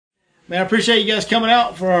Man, I appreciate you guys coming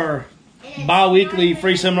out for our bi-weekly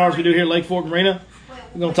free seminars we do here at Lake Fork Marina.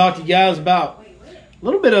 We're going to talk to you guys about a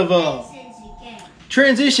little bit of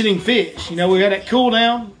transitioning fish. You know, we had that cool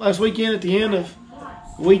down last weekend at the end of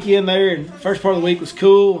the weekend there, and the first part of the week was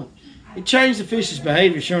cool. It changed the fish's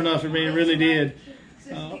behavior, sure enough. I mean, it really did.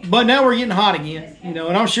 But now we're getting hot again, you know,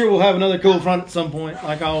 and I'm sure we'll have another cool front at some point,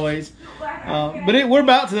 like always. But we're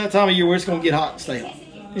about to that time of year where it's going to get hot and stay hot.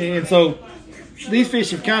 And so these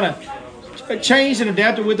fish have kind of changed and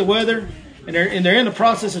adapted with the weather, and they're in the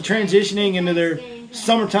process of transitioning into their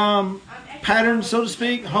summertime patterns, so to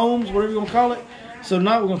speak, homes, whatever you want to call it. So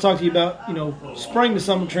tonight we're going to talk to you about, you know, spring to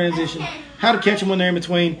summer transition, how to catch them when they're in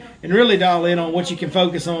between, and really dial in on what you can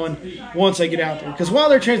focus on once they get out there. Because while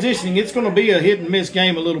they're transitioning, it's going to be a hit and miss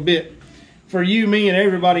game a little bit for you, me, and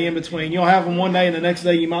everybody in between. You'll have them one day, and the next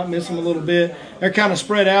day you might miss them a little bit. They're kind of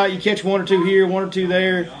spread out. You catch one or two here, one or two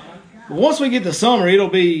there. But once we get to summer, it'll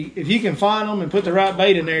be, if you can find them and put the right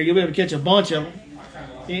bait in there, you'll be able to catch a bunch of them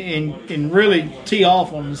and really tee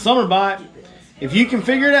off on them. The summer bite, if you can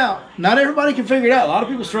figure it out, not everybody can figure it out. A lot of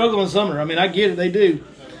people struggle in summer. I mean, I get it, they do.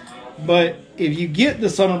 But if you get the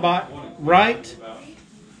summer bite right,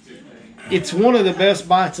 it's one of the best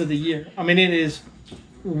bites of the year. I mean, it is.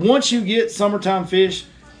 Once you get summertime fish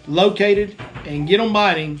located and get them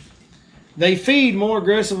biting, they feed more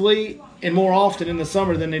aggressively and more often in the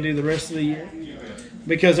summer than they do the rest of the year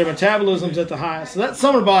because their metabolism's at the highest. So that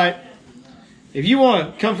summer bite, if you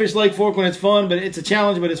want to come fish Lake Fork when it's fun, but it's a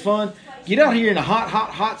challenge, but it's fun, get out here in the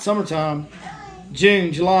hot summertime,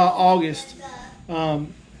 June, July, August.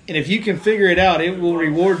 And if you can figure it out, it will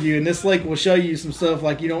reward you. And this lake will show you some stuff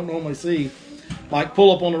like you don't normally see. Like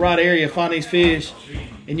pull up on the right area, find these fish,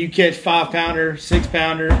 and you catch 5-pounder,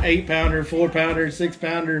 6-pounder, 8-pounder, 4-pounder,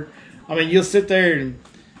 6-pounder. I mean, you'll sit there and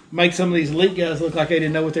make some of these elite guys look like they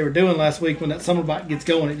didn't know what they were doing last week when that summer bite gets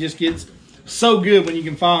going. It just gets so good when you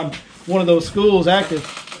can find one of those schools active.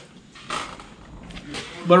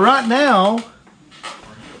 But right now,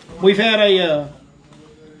 we've had a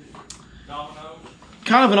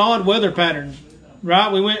kind of an odd weather pattern,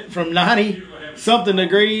 right? We went from 90-something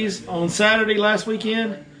degrees on Saturday last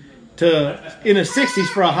weekend to in the 60s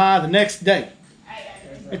for a high the next day.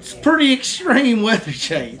 It's pretty extreme weather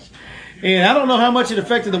change. And I don't know how much it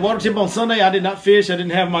affected the water temp on Sunday. I did not fish. I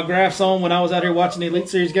didn't have my graphs on when I was out here watching the Elite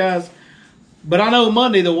Series guys. But I know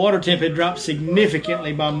Monday the water temp had dropped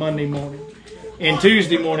significantly by Monday morning. And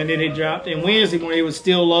Tuesday morning it had dropped. And Wednesday morning it was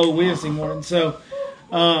still low Wednesday morning. So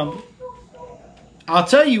I'll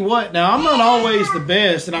tell you what, now I'm not always the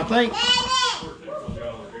best, and I think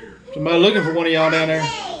somebody looking for one of y'all down there,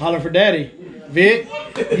 hollering for daddy. Vic,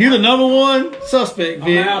 you're the #1 suspect,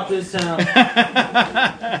 Vic. I'm out this time.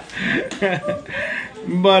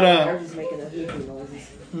 But, They're just making the hoopy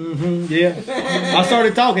noises. yeah. I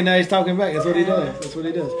started talking, now he's talking back. That's what he does. That's what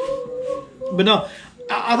he does. But no,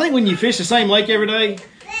 I think when you fish the same lake every day,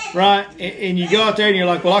 right, and you go out there and you're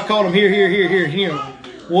like, well, I caught him here, here, here, here, here.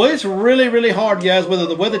 Well, it's really, really hard, guys, whether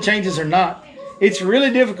the weather changes or not. It's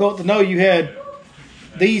really difficult to know you had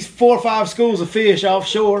these 4 or 5 schools of fish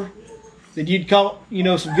offshore that you'd caught, you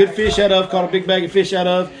know, some good fish out of, caught a big bag of fish out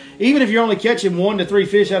of. Even if you're only catching 1 to 3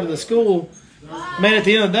 fish out of the school, man, at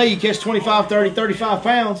the end of the day, you catch 25, 30, 35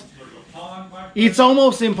 pounds. It's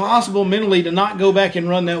almost impossible mentally to not go back and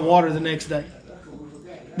run that water the next day.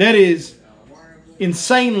 That is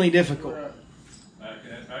insanely difficult.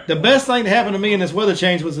 The best thing that happened to me in this weather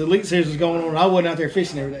change was the Elite Series was going on and I wasn't out there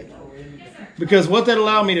fishing every day. Because what that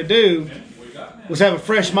allowed me to do was have a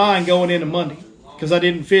fresh mind going into Monday because I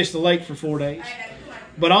didn't fish the lake for 4 days.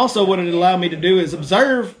 But also what it allowed me to do is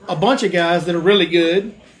observe a bunch of guys that are really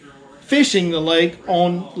good fishing the lake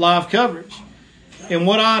on live coverage. And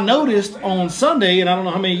what I noticed on Sunday, and I don't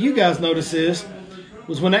know how many of you guys noticed this,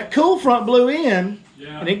 was when that cool front blew in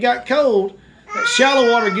and it got cold, that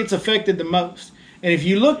shallow water gets affected the most. And if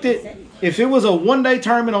you looked at, if it was a one-day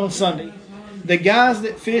tournament on Sunday, the guys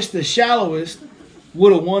that fished the shallowest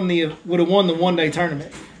would have won the one-day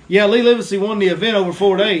tournament. Yeah, Lee Livesey won the event over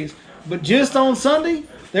 4 days, but just on Sunday,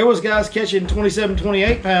 there was guys catching 27,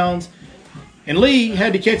 28 pounds, and Lee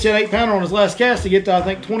had to catch that 8-pounder on his last cast to get to, I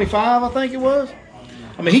think, 25, I think it was.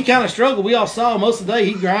 I mean, he kind of struggled. We all saw him most of the day.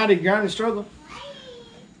 He grinded, struggled.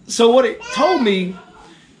 So what it told me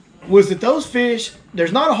was that those fish,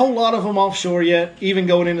 there's not a whole lot of them offshore yet, even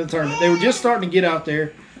going into the tournament. They were just starting to get out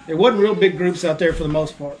there. There wasn't real big groups out there for the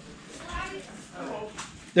most part.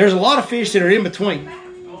 There's a lot of fish that are in between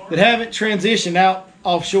that haven't transitioned out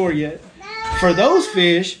offshore yet. For those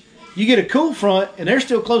fish, you get a cool front and they're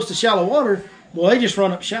still close to shallow water, well, they just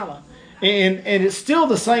run up shallow. And it's still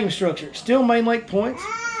the same structure. Still main lake points.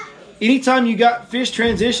 Anytime you got fish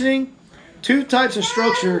transitioning, two types of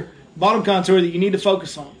structure, bottom contour, that you need to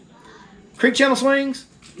focus on. Creek channel swings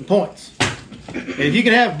and points. And if you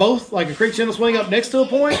can have both, like a creek channel swing up next to a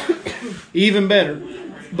point, even better.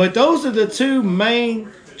 But those are the two main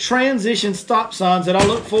transition stop signs that I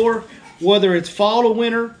look for, whether it's fall to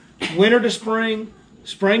winter, winter to spring,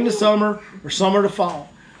 spring to summer, or summer to fall.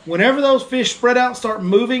 Whenever those fish spread out, start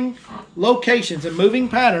moving locations and moving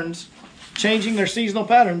patterns, changing their seasonal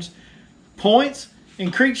patterns, points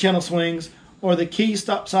and creek channel swings are the key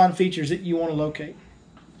stop sign features that you want to locate.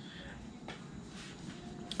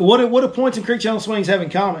 What do points and creek channel swings have in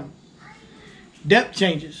common? Depth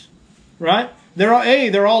changes, right? They're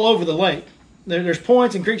all over the lake. There's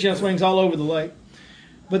points and creek channel swings all over the lake.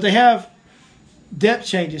 But they have depth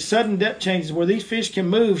changes, sudden depth changes, where these fish can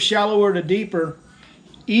move shallower to deeper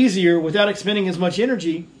easier without expending as much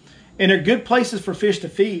energy, and they're good places for fish to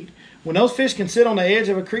feed. When those fish can sit on the edge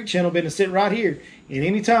of a creek channel bed and sit right here, and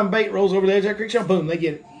anytime bait rolls over the edge of that creek channel, boom, they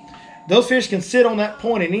get it. Those fish can sit on that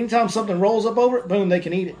point, and anytime something rolls up over it, boom, they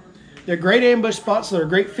can eat it. They're great ambush spots, so they're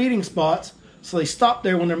great feeding spots, so they stop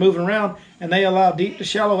there when they're moving around, and they allow deep to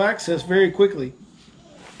shallow access very quickly.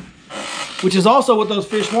 Which is also what those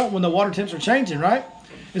fish want when the water temps are changing, right?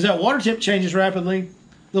 Is that water temp changes rapidly,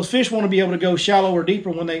 those fish want to be able to go shallower or deeper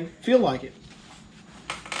when they feel like it.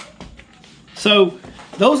 So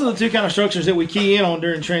those are the two kind of structures that we key in on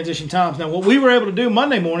during transition times. Now, what we were able to do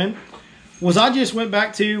Monday morning was I just went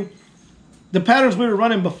back to the patterns we were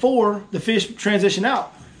running before the fish transition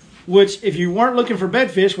out, which if you weren't looking for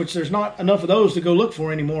bedfish, which there's not enough of those to go look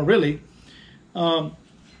for anymore, really,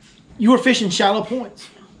 you were fishing shallow points.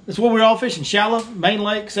 That's what we're all fishing, shallow, main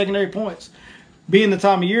lake, secondary points. Being the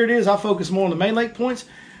time of year it is, I focus more on the main lake points.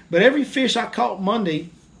 But every fish I caught Monday,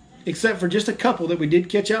 except for just a couple that we did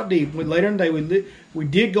catch out deep. Later in the day, we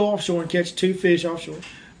did go offshore and catch 2 fish offshore.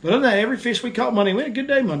 But other than that, every fish we caught Monday, we had a good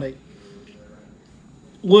day Monday,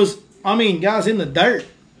 was, I mean, guys, in the dirt,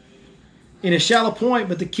 in a shallow point.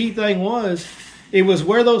 But the key thing was, it was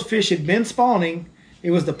where those fish had been spawning.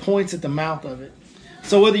 It was the points at the mouth of it.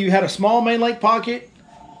 So whether you had a small main lake pocket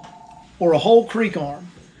or a whole creek arm,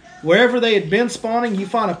 wherever they had been spawning, you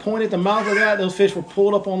find a point at the mouth of that. Those fish were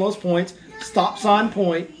pulled up on those points, stop sign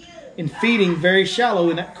point, and feeding very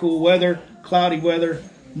shallow in that cool weather, cloudy weather,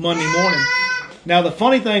 Monday morning. Now, the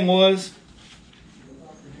funny thing was,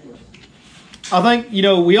 I think, you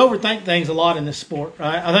know, we overthink things a lot in this sport,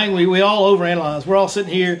 right? I think we all overanalyze. We're all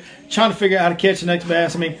sitting here trying to figure out how to catch the next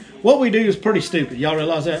bass. I mean, what we do is pretty stupid. Y'all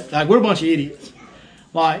realize that? Like, we're a bunch of idiots.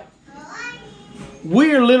 Like,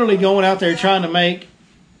 we are literally going out there trying to make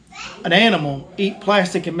an animal eat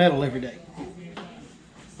plastic and metal every day.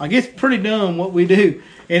 Like, it's pretty dumb what we do.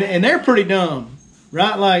 And they're pretty dumb,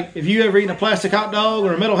 right? Like, if you ever eaten a plastic hot dog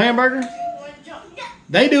or a metal hamburger,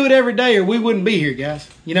 they do it every day or we wouldn't be here, guys.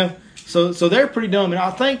 You know? So they're pretty dumb. And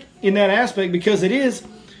I think in that aspect, because it is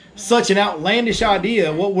such an outlandish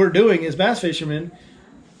idea, what we're doing as bass fishermen,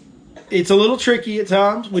 it's a little tricky at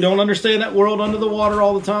times. We don't understand that world under the water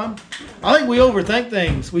all the time. I think we overthink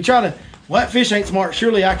things. We try to, well, that fish ain't smart.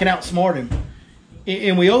 Surely I can outsmart him.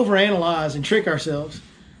 And we overanalyze and trick ourselves.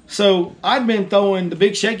 So I'd been throwing the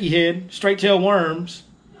big shaky head, straight tail worms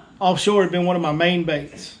offshore had been one of my main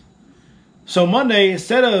baits. So Monday,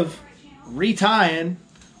 instead of retying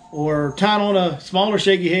or tying on a smaller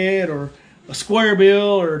shaky head or a square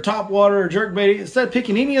bill or top water or jerk bait, instead of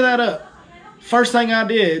picking any of that up, first thing I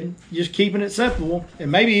did, just keeping it simple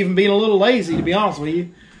and maybe even being a little lazy, to be honest with you,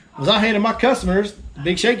 was I handed my customers the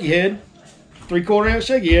big shaky head, 3/4 ounce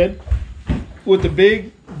shaky head, with the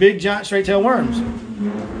big giant straight tail worms.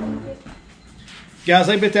 Guys,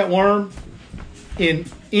 they bit that worm in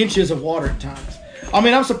inches of water at times. I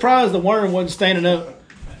mean, I'm surprised the worm wasn't standing up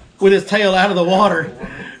with his tail out of the water.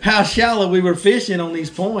 How shallow we were fishing on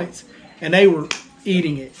these points, and they were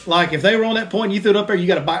eating it. Like, if they were on that point and you threw it up there, you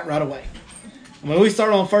got to bite right away. I mean, we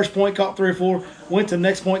started on the first point, caught 3 or 4, went to the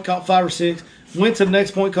next point, caught 5 or 6, went to the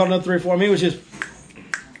next point, caught another 3 or 4. I mean, it was just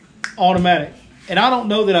automatic. And I don't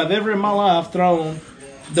know that I've ever in my life thrown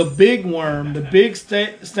the big worm, the big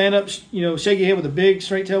stand-up, you know, shaky head with a big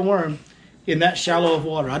straight-tail worm in that shallow of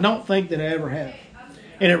water. I don't think that I ever have.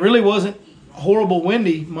 And it really wasn't horrible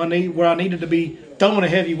windy Monday where I needed to be throwing a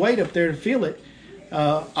heavy weight up there to feel it.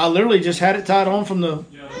 I literally just had it tied on from the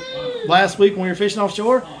last week when we were fishing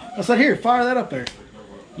offshore. I said, here, fire that up there.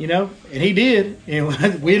 You know, and he did.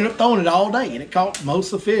 And we ended up throwing it all day, and it caught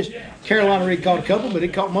most of the fish. Carolina Reed caught a couple, but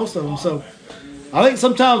it caught most of them. So I think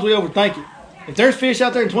sometimes we overthink it. If there's fish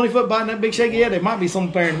out there in 20 foot biting that big shaky head, there might be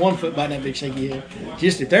some there in 1 foot biting that big shaky head.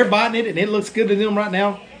 Just if they're biting it and it looks good to them right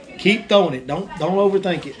now, keep throwing it. Don't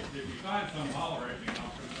overthink it.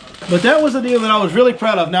 But that was a deal that I was really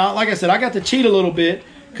proud of. Now, like I said, I got to cheat a little bit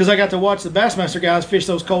because I got to watch the Bassmaster guys fish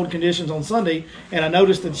those cold conditions on Sunday, and I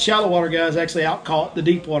noticed that the shallow water guys actually out-caught the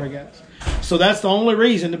deep water guys. So that's the only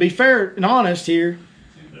reason. To be fair and honest here,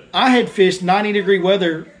 I had fished 90-degree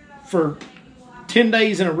weather for 10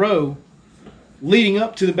 days in a row leading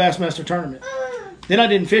up to the Bassmaster tournament. Then I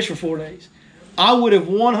didn't fish for 4 days. I would have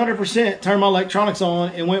 100% turned my electronics on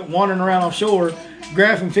and went wandering around offshore,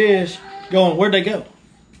 graphing fish, going, where'd they go?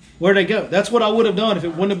 Where'd they go? That's what I would have done if it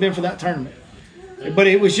wouldn't have been for that tournament. But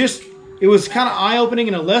it was kind of eye-opening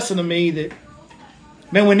and a lesson to me that,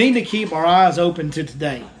 man, we need to keep our eyes open to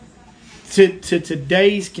today, to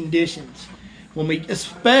today's conditions. When we,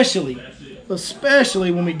 especially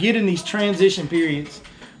when we get in these transition periods,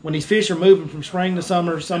 when these fish are moving from spring to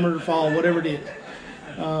summer, summer to fall, whatever it is.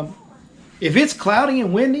 If it's cloudy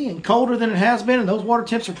and windy and colder than it has been, and those water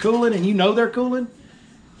temps are cooling, and you know they're cooling,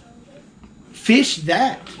 fish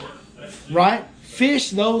that, right? Fish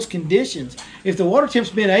those conditions. If the water temp's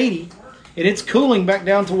been 80 and it's cooling back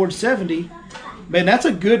down towards 70, man, that's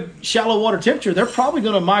a good shallow water temperature. They're probably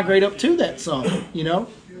going to migrate up to that some, you know.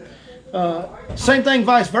 Same thing,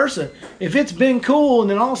 vice versa. If it's been cool and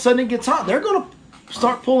then all of a sudden it gets hot, they're going to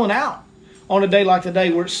start pulling out on a day like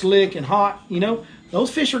today where it's slick and hot, you know. Those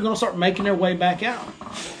fish are going to start making their way back out.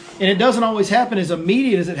 And it doesn't always happen as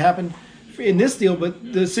immediate as it happened in this deal,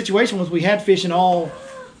 but the situation was we had fish in all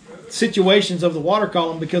situations of the water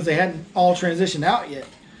column because they hadn't all transitioned out yet.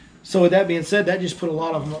 So with that being said, that just put a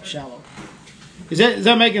lot of them up shallow. Is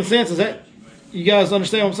that making sense? Is that, you guys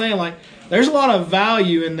understand what I'm saying? Like, there's a lot of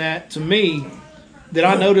value in that to me that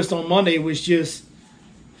I noticed on Monday was just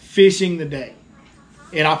fishing the day.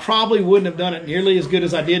 And I probably wouldn't have done it nearly as good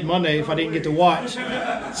as I did Monday if I didn't get to watch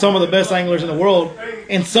some of the best anglers in the world.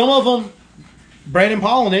 And some of them, Brandon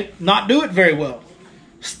Polinick, not do it very well.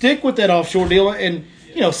 Stick with that offshore deal. And,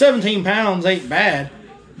 you know, 17 pounds ain't bad.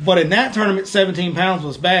 But in that tournament, 17 pounds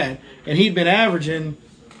was bad. And he'd been averaging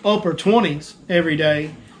upper 20s every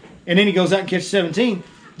day. And then he goes out and catches 17.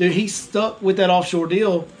 Dude, he stuck with that offshore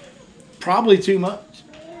deal probably too much.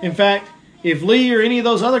 In fact, if Lee or any of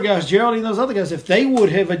those other guys, Gerald, any of those other guys, if they would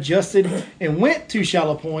have adjusted and went to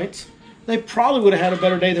shallow points, they probably would have had a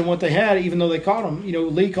better day than what they had, even though they caught them. You know,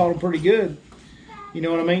 Lee caught them pretty good. You know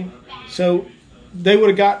what I mean? So they would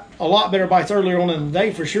have got a lot better bites earlier on in the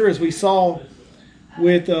day for sure, as we saw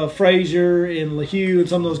with Frazier and LaHue and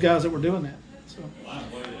some of those guys that were doing that. So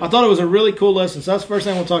I thought it was a really cool lesson. So that's the first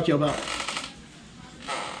thing I want to talk to you about.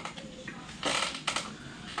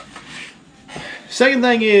 Second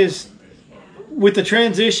thing is, with the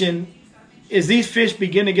transition, is these fish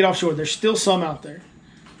begin to get offshore. There's still some out there.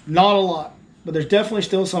 Not a lot, but there's definitely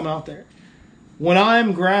still some out there. When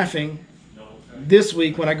I'm graphing this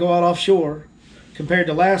week, when I go out offshore, compared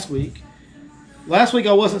to last week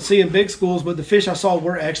I wasn't seeing big schools, but the fish I saw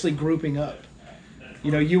were actually grouping up.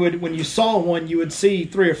 You know, you would, when you saw one, you would see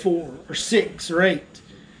 3 or 4 or 6 or 8.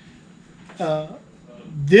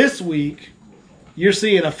 This week, you're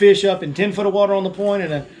seeing a fish up in 10 foot of water on the point,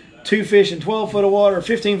 and 2 fish in 12 foot of water, or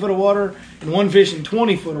 15 foot of water, and 1 fish in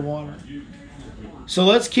 20 foot of water. So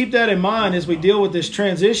let's keep that in mind as we deal with this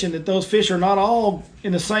transition, that those fish are not all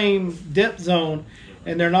in the same depth zone,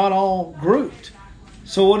 and they're not all grouped.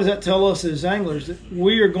 So what does that tell us as anglers? That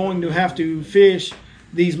we are going to have to fish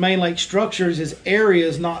these main lake structures as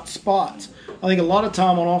areas, not spots. I think a lot of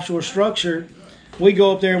time on offshore structure, we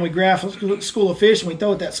go up there and we graph a school of fish, and we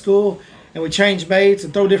throw at that school, and we change baits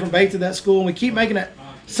and throw different baits at that school, and we keep making that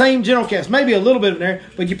same general cast, maybe a little bit in there,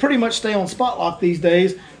 but you pretty much stay on spot lock these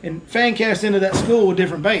days and fan cast into that school with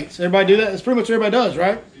different baits. Everybody do that? That's pretty much what everybody does,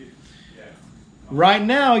 right? Right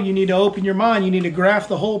now, you need to open your mind. You need to graph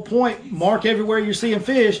the whole point, mark everywhere you're seeing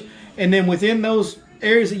fish, and then within those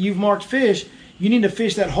areas that you've marked fish, you need to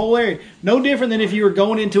fish that whole area. No different than if you were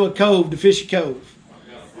going into a cove to fish a cove.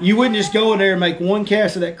 You wouldn't just go in there and make one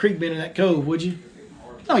cast of that creek bed in that cove, would you?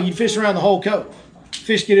 No, you'd fish around the whole cove.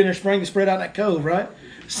 Fish get in there, spring, and spread out that cove, right?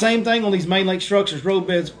 Same thing on these main lake structures, road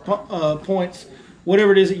beds, points,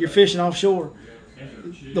 whatever it is that you're fishing offshore.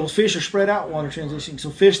 Those fish are spread out water transitioning. So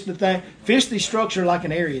fish the structure like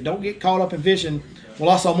an area. Don't get caught up in fishing,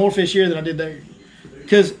 well, I saw more fish here than I did there.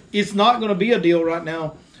 Because it's not going to be a deal right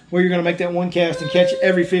now where you're going to make that one cast and catch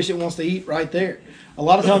every fish it wants to eat right there. A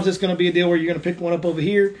lot of times it's going to be a deal where you're going to pick one up over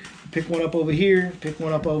here, pick one up over here, pick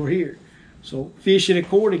one up over here. So fish it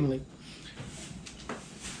accordingly.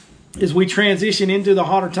 As we transition into the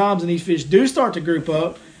hotter times and these fish do start to group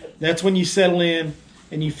up, that's when you settle in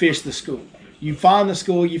and you fish the school. You find the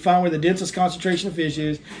school, you find where the densest concentration of fish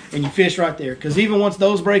is, and you fish right there. Because even once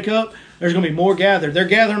those break up, there's going to be more gathered. They're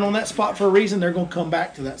gathering on that spot for a reason. They're going to come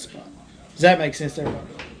back to that spot. Does that make sense to everybody?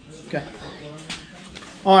 Okay.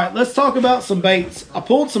 All right, let's talk about some baits. I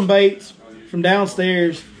pulled some baits from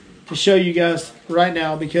downstairs to show you guys right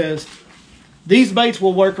now because these baits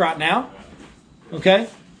will work right now, okay?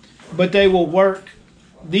 But they will work.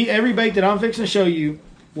 Every bait that I'm fixing to show you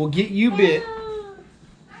will get you bit.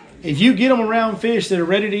 If you get them around fish that are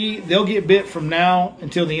ready to eat, they'll get bit from now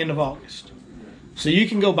until the end of August. So you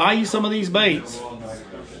can go buy you some of these baits,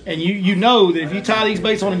 and you know that if you tie these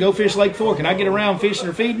baits on and go fish Lake Fork and I get around fishing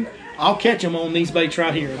or feeding, I'll catch them on these baits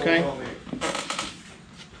right here, okay?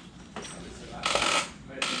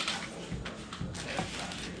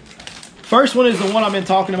 First one is the one I've been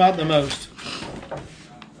talking about the most.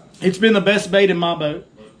 It's been the best bait in my boat.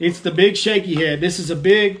 It's the big shaky head. This is a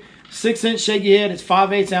big 6-inch shaky head. It's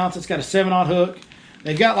 5/8 ounce. It's got a 7/0 hook.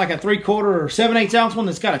 They've got like a 3/4 or 7/8 ounce one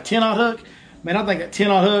that's got a 10/0 hook. Man, I think that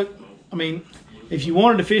 10/0 hook, I mean, if you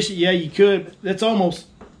wanted to fish it, yeah, you could. But that's almost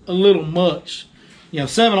a little much. You know,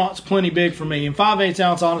 7/0 is plenty big for me. And 5/8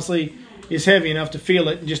 ounce, honestly, is heavy enough to feel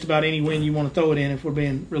it in just about any wind you want to throw it in if we're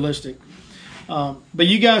being realistic. But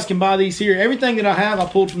you guys can buy these here. Everything that I have, I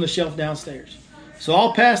pulled from the shelf downstairs. So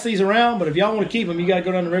I'll pass these around, but if y'all want to keep them, you got to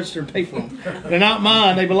go down the register and pay for them. They're not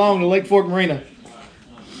mine. They belong to Lake Fork Marina.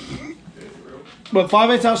 But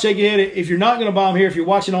 5/8 ounce shaky head, if you're not going to buy them here, if you're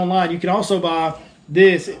watching online, you can also buy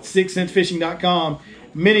this at 6centfishing.com.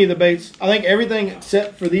 Many of the baits, I think everything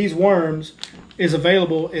except for these worms is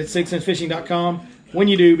available at 6centfishing.com. When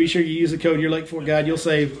you do, be sure you use the code Your Lake Fork Guide. You'll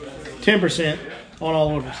save 10% on all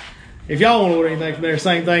orders. If y'all want to order anything from there,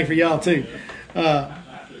 same thing for y'all too.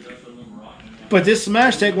 But this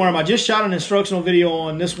Smash Tech worm, I just shot an instructional video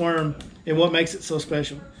on this worm and what makes it so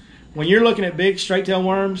special. When you're looking at big straight tail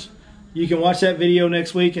worms, you can watch that video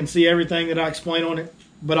next week and see everything that I explain on it.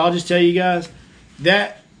 But I'll just tell you guys,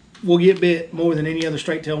 that will get bit more than any other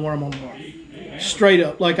straight tail worm on the market. Straight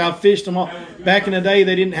up. Like I've fished them all. Back in the day,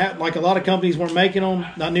 they didn't have, like a lot of companies weren't making them,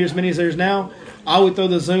 not near as many as there's now. I would throw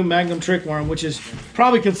the Zoom Magnum Trick Worm, which is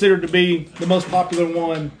probably considered to be the most popular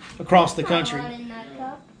one across the country.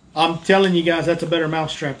 I'm telling you guys, that's a better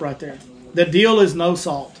mousetrap right there. The deal is no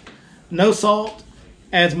salt. No salt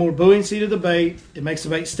adds more buoyancy to the bait. It makes the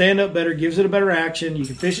bait stand up better, gives it a better action. You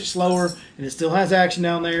can fish it slower, and it still has action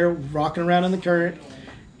down there, rocking around in the current.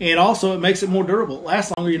 And also, it makes it more durable. It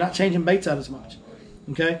lasts longer. You're not changing baits out as much.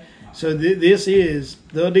 Okay? So this is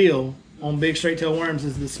the deal on big straight tail worms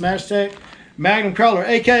is the Smash Tech Magnum Crawler,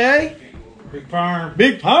 a.k.a. Big Perm.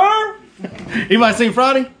 Big Perm. Anybody seen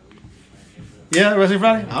Friday? Yeah, everybody seen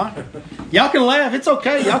Friday? All right. Y'all can laugh. It's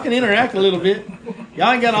okay. Y'all can interact a little bit.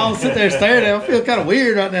 Y'all ain't got to all sit there and stare at it. I feel kind of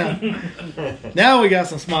weird right now. Now we got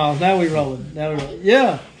some smiles. Now we rolling.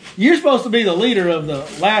 Yeah. You're supposed to be the leader of the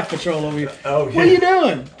laugh patrol over here. Oh, yeah. What are you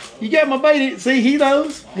doing? You got my bait. See, he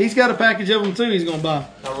knows. He's got a package of them, too, he's going to buy.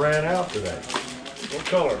 I ran out today. What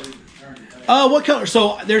color? What color?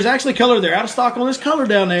 So there's actually color. They're out of stock on this color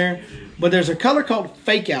down there, but there's a color called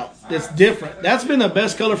Fake Out that's different. That's been the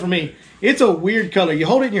best color for me. It's a weird color. You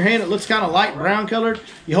hold it in your hand, it looks kind of light brown colored.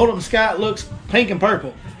 You hold it in the sky, it looks pink and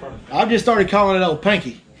purple. I've just started calling it Old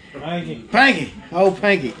Pinky. Panky. Old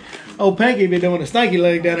Panky. Old Panky been doing a stanky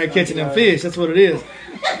leg down there catching them fish. That's what it is.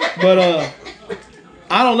 But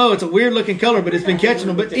I don't know. It's a weird looking color, but it's been catching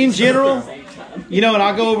them. But in general, you know, and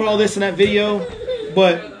I'll go over all this in that video,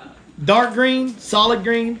 but dark green, solid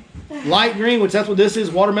green, light green, which that's what this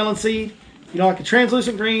is, watermelon seed. You know, like a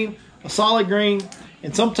translucent green, a solid green,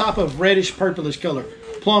 and some type of reddish purplish color.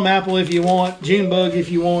 Plum apple if you want, June bug if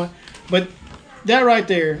you want. But that right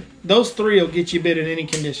there, those three will get you bit in any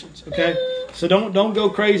conditions, okay? So don't go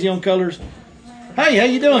crazy on colors. Hey, how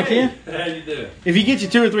you doing, Ken? How you doing? If you get you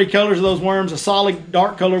 2 or 3 colors of those worms, a solid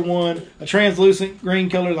dark colored one, a translucent green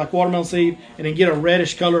color like watermelon seed, and then get a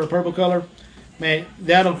reddish color or purple color, man,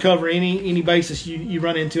 that'll cover any basis you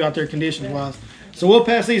run into out there conditions-wise. So we'll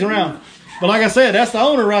pass these around. But like I said, that's the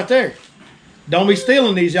owner right there. Don't be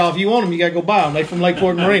stealing these, y'all. If you want them, you got to go buy them. They're from Lake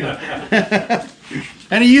Fork Marina.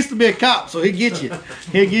 And he used to be a cop, so he'll get you.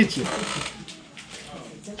 He'll get you.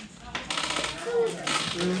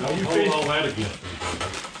 Don't hold all that against me.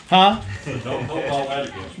 Huh? Don't hold all that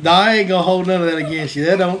against me. No, I ain't going to hold none of that against you.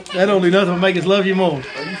 That don't do nothing but make us love you more.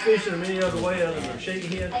 Are you fishing them any other way other than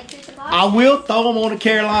shaky head? I will throw them on a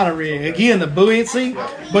Carolina rig. Again, the buoyancy.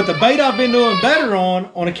 But the bait I've been doing better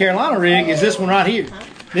on a Carolina rig is this one right here.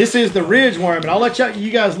 This is the ridge worm. And I'll let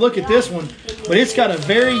you guys look at this one. But it's got a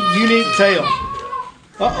very unique tail.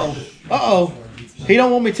 Uh-oh. Uh-oh. He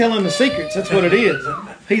don't want me telling the secrets. That's what it is.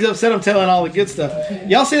 He's upset I'm telling all the good stuff.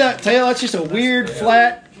 Y'all see that tail? That's just a weird,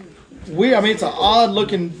 flat, weird. I mean, it's an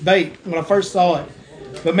odd-looking bait when I first saw it.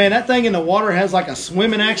 But, man, that thing in the water has like a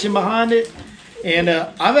swimming action behind it. And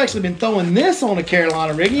I've actually been throwing this on a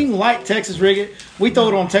Carolina rig. You can light Texas rig it. We throw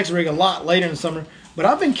it on Texas rig a lot later in the summer. But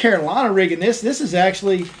I've been Carolina rigging this. This is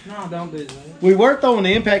actually... No, don't do that. We were throwing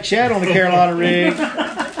the Impact Shad on the Carolina rig.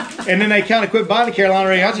 And then they kind of quit biting the Carolina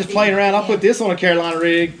rig. I was just playing around. I put this on a Carolina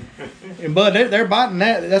rig. And Bud, they're biting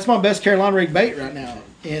that. That's my best Carolina rig bait right now.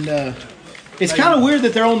 And it's kind of weird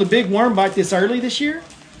that they're on the big worm bite this early this year.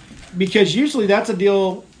 Because usually that's a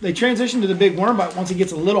deal... They transition to the big worm bite once it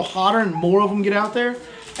gets a little hotter and more of them get out there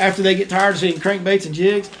after they get tired of seeing crankbaits and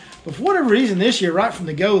jigs. But for whatever reason this year, right from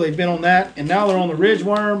the go, they've been on that, and now they're on the ridge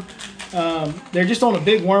worm. They're just on a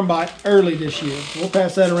big worm bite early this year. We'll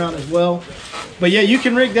pass that around as well. But yeah, you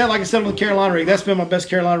can rig that, like I said, on the Carolina rig. That's been my best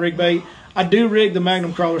Carolina rig bait. I do rig the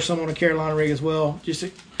Magnum Crawler some on a Carolina rig as well,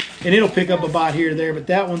 and it'll pick up a bite here or there, but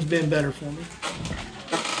that one's been better for me.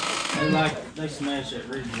 They smash that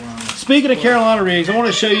ridge worm. Speaking of Carolina rigs, I want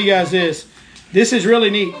to show you guys this. This is really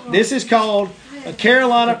neat. This is called a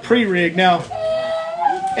Carolina pre-rig. Now,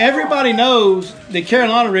 everybody knows that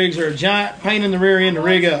Carolina rigs are a giant pain in the rear end to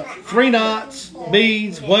rig up. 3 knots,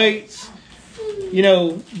 beads, weights, you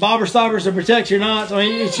know, bobber stoppers to protect your knots. I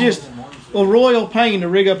mean, it's just a royal pain to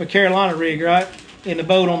rig up a Carolina rig, right, in the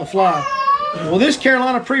boat on the fly. Well, this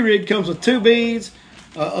Carolina pre-rig comes with 2 beads,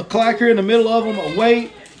 a clacker in the middle of them, a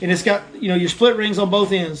weight, and it's got, you know, your split rings on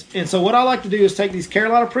both ends. And so what I like to do is take these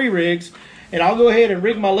Carolina pre-rigs, and I'll go ahead and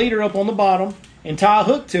rig my leader up on the bottom and tie a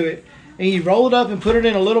hook to it. And you roll it up and put it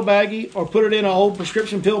in a little baggie or put it in an old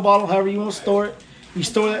prescription pill bottle, however you want to store it. You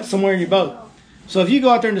store that somewhere in your boat. So if you go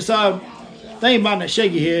out there and decide, they ain't biting that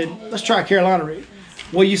shaky head, let's try a Carolina rig.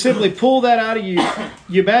 Well, you simply pull that out of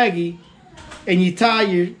your baggie and you tie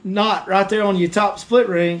your knot right there on your top split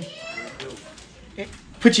ring,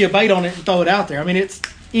 put you a bait on it and throw it out there. I mean, it's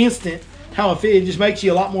instant how it just makes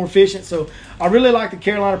you a lot more efficient. So I really like the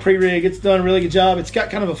Carolina pre-rig. It's done a really good job. It's got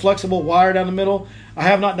kind of a flexible wire down the middle. I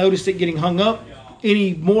have not noticed it getting hung up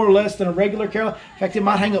any more or less than a regular Carolina. In fact, it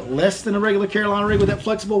might hang up less than a regular Carolina rig with that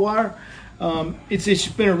flexible wire. It's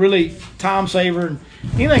been a really time saver. And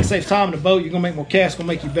anything saves time in the boat, you're going to make more casts, going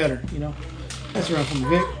to make you better, you know. That's around from the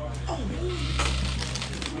Vic.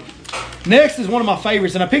 Next is one of my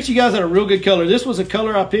favorites, and I picked you guys out a real good color. This was a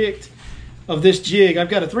color I picked of this jig. I've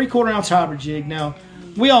got a 3/4 ounce hybrid jig. Now,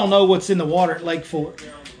 we all know what's in the water at Lake Fork.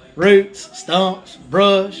 Roots, stumps,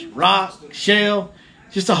 brush, rock, shell.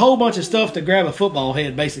 Just a whole bunch of stuff to grab a football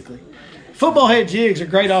head, basically. Football head jigs are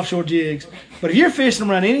great offshore jigs, but if you're fishing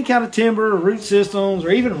around any kind of timber or root systems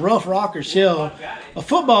or even rough rock or shell, a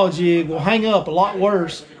football jig will hang up a lot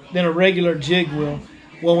worse than a regular jig will.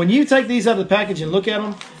 Well, when you take these out of the package and look at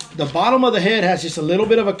them, the bottom of the head has just a little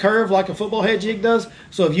bit of a curve like a football head jig does.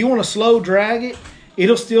 So if you want to slow drag it,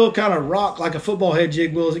 it'll still kind of rock like a football head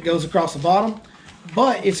jig will as it goes across the bottom.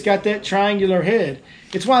 But it's got that triangular head.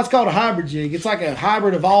 It's why it's called a hybrid jig. It's like a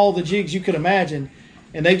hybrid of all the jigs you could imagine.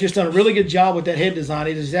 And they've just done a really good job with that head design.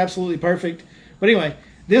 It is absolutely perfect. But anyway,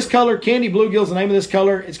 this color, Candy Bluegill is the name of this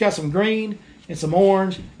color. It's got some green and some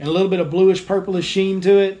orange and a little bit of bluish purplish sheen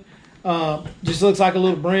to it. Just looks like a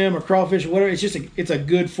little brim or crawfish or whatever. It's a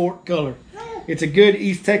good fork color. It's a good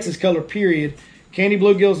East Texas color, period. Candy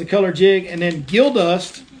Bluegill is the color jig. And then Gill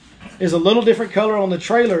Dust is a little different color on the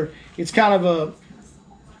trailer. It's kind of a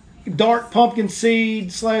dark pumpkin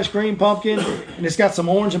seed / green pumpkin, and it's got some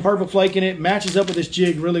orange and purple flake in it. Matches up with this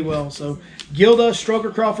jig really well. So Gill Dust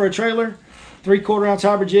stroker crawl for a trailer, 3/4 ounce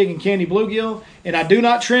hybrid jig, and Candy Bluegill. And I do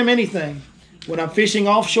not trim anything. When I'm fishing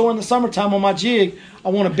offshore in the summertime on my jig, I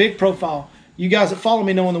want a big profile. You guys that follow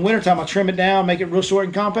me know in the wintertime I trim it down, make it real short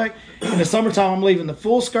and compact. In the summertime I'm leaving the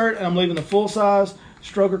full skirt and I'm leaving the full size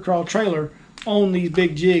stroker crawl trailer on these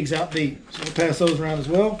big jigs out deep. So we'll pass those around as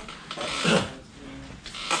well.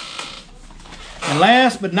 And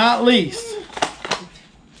last but not least,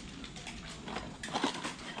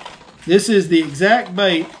 this is the exact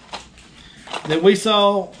bait that we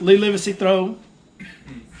saw Lee Livesey throw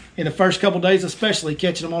in the first couple days, especially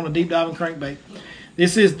catching them on a deep diving crankbait.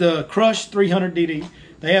 This is the Crush 300 DD.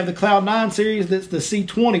 They have the Cloud 9 series. That's the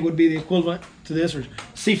C20 would be the equivalent to this, or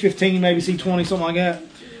C15, maybe C20, something like that.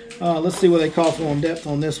 Let's see what they call for on depth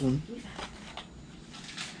on this one.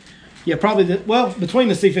 Yeah, probably, between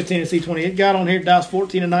the C15 and C20. It got on here, dives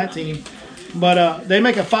 14 and 19. But they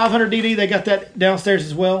make a 500 DD. They got that downstairs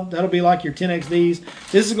as well. That'll be like your 10XDs.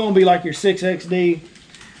 This is going to be like your 6XD.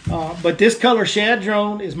 But this color Shad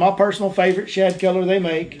Drone is my personal favorite shad color they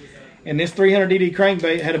make. And this 300 DD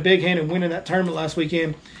crankbait had a big hand in winning that tournament last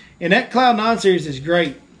weekend. And that Cloud 9 series is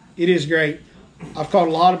great. It is great. I've caught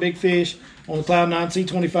a lot of big fish on the Cloud 9,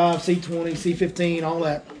 C25, C20, C15, all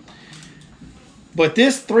that. But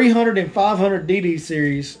this 300 and 500 DD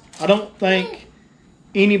series, I don't think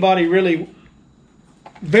anybody really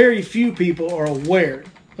very few people are aware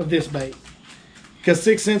of this bait. Because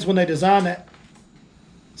 6th Sense, when they designed that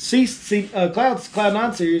Cloud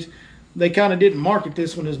 9 series, they kind of didn't market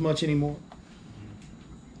this one as much anymore.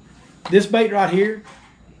 This bait right here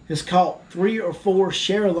has caught 3 or 4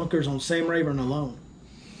 Sherrilunkers on Sam Rayburn alone.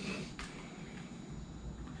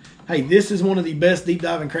 Hey, this is one of the best deep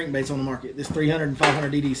diving crankbaits on the market. This 300 and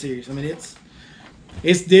 500 DD series. I mean, it's.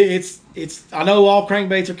 I know all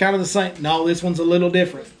crankbaits are kind of the same. No, this one's a little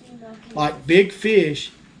different. Like big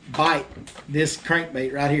fish bite this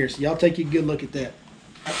crankbait right here. So y'all take a good look at that.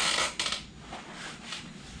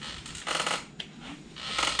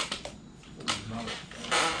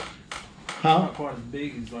 Huh? Not quite as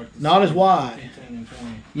big as like the Not as wide. 15 and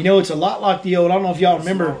 20. You know, it's a lot like the old. I don't know if y'all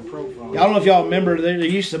remember. Smaller profile. I don't know if y'all remember. There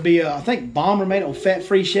used to be I think Bomber made old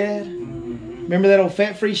fat-free shad. Remember that old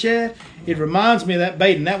fat-free shad? It reminds me of that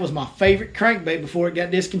bait, and that was my favorite crankbait before it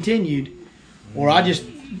got discontinued. Or I just,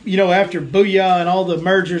 you know, after Booyah and all the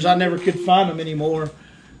mergers, I never could find them anymore.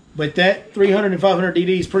 But that 300 and 500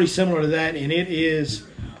 DD is pretty similar to that, and it is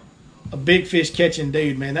a big fish catching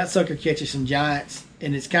dude, man. That sucker catches some giants,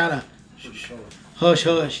 and it's kind of hush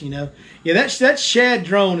hush, you know. Yeah, that shad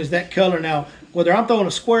drone is that color. Now, whether I'm throwing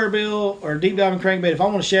a square bill or a deep diving crankbait, if I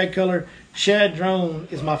want a shad color, shad drone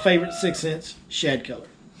is my favorite 6th Sense shad color.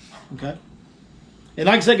 Okay. And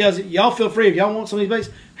like I said, guys, y'all feel free if y'all want some of these baits,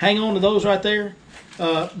 hang on to those right there,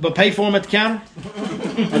 but pay for them at the counter.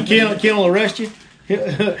 Ken will arrest you.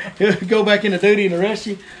 He'll go back into duty and arrest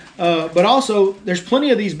you. But also, there's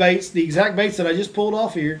plenty of these baits, the exact baits that I just pulled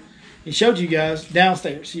off here, and showed you guys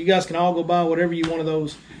downstairs. So you guys can all go buy whatever you want of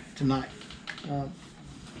those tonight.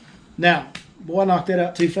 Now, boy, I knocked that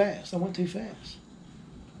out too fast. I went too fast.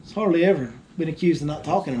 It's hardly ever been accused of not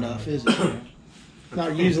talking enough, is it?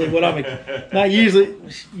 Not usually what I'm. Not usually.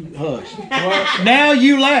 Hush. Now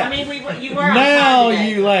you laugh. I mean, you were on now time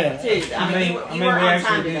today, you laugh. too. I mean, you were we on time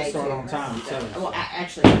actually did today, start too. on time, too. Well,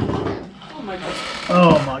 actually, oh my goodness.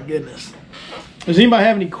 Oh my goodness. Does anybody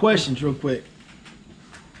have any questions, real quick?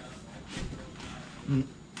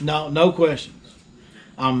 No questions.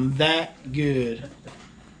 I'm that good.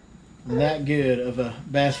 That good of a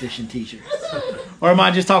bass fishing teacher. Or am I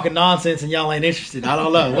just talking nonsense and y'all ain't interested? I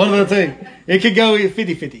don't know. One of the two. It could go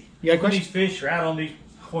 50-50. You got a When these question? fish are out on these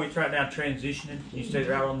points right now transitioning, you say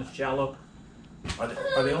they're out on the shallow.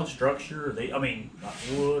 Are they on structure? Are they, I mean, like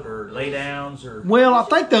wood or laydowns or? Well, I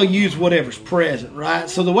think they'll use whatever's present, right?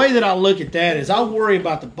 So the way that I look at that is I worry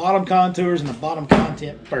about the bottom contours and the bottom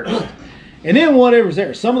content first. And then whatever's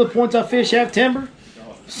there. Some of the points I fish have timber.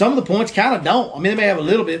 Some of the points kind of don't. I mean, they may have a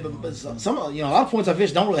little bit, but some, you know, a lot of points I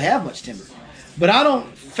fish don't really have much timber. But I don't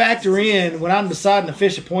factor in when I'm deciding to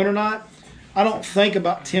fish a point or not. I don't think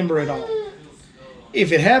about timber at all.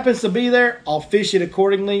 If it happens to be there, I'll fish it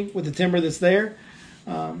accordingly with the timber that's there.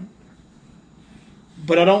 But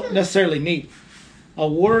I don't necessarily need it.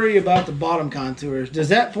 I'll worry about the bottom contours. Does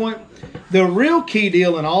that point? The real key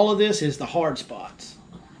deal in all of this is the hard spots.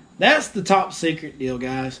 That's the top secret deal,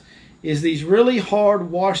 guys. Is these really hard,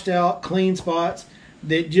 washed out, clean spots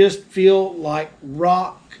that just feel like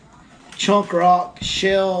rock, chunk rock,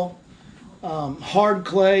 shell, hard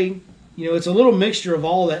clay. You know, it's a little mixture of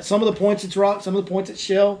all that. Some of the points it's rock, some of the points it's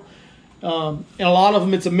shell. And a lot of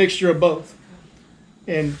them it's a mixture of both.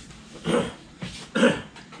 And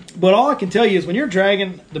but all I can tell you is when you're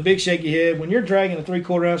dragging the big shaky head, when you're dragging a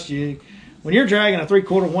 3/4 ounce jig, when you're dragging a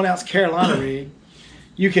 3/4 1 ounce Carolina rig,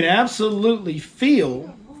 you can absolutely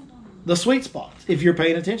feel the sweet spots if you're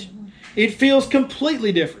paying attention. It feels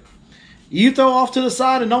completely different. You throw off to the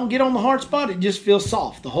side and don't get on the hard spot, it just feels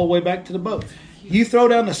soft the whole way back to the boat. You throw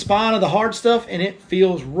down the spine of the hard stuff and it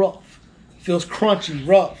feels rough. It feels crunchy,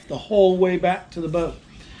 rough the whole way back to the boat.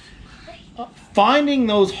 Finding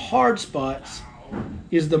those hard spots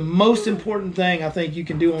is the most important thing I think you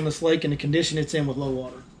can do on this lake in the condition it's in with low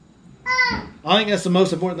water. I think that's the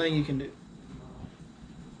most important thing you can do.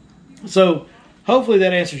 So hopefully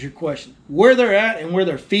that answers your question. Where they're at and where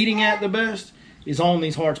they're feeding at the best is on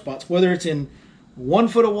these hard spots. Whether it's in 1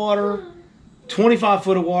 foot of water, 25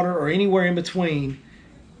 foot of water, or anywhere in between.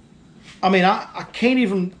 I mean, I can't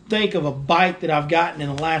even think of a bite that I've gotten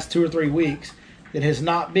in the last 2 or 3 weeks that has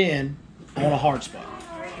not been on a hard spot.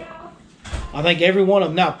 I think every one of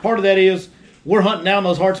them. Now, part of that is we're hunting down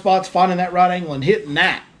those hard spots, finding that right angle and hitting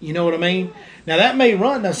that. You know what I mean? Now, that may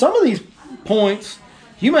run. Now, some of these points,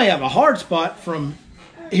 you may have a hard spot from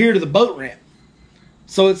here to the boat ramp.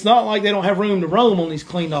 So it's not like they don't have room to roam on these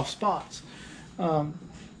cleaned off spots.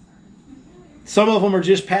 Some of them are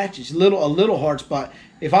just patches, a little hard spot.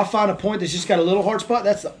 If I find a point that's just got a little hard spot,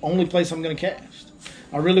 that's the only place I'm going to cast.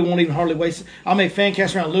 I really won't even hardly waste it. I may fan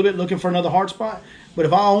cast around a little bit looking for another hard spot, But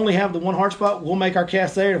if I only have the one hard spot, we'll make our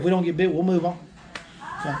cast there. If we don't get bit, we'll move on.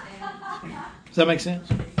 So, does that make sense?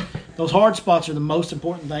 Those hard spots are the most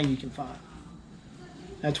important thing you can find.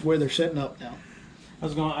 That's where they're setting up now. I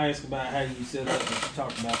was going to ask about how you set up. You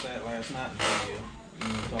talked about that last night in the video. When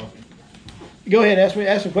you were talking. Go ahead, ask me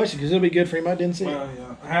a question because it'll be good for him. I didn't see it. Well,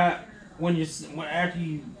 yeah. After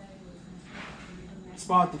you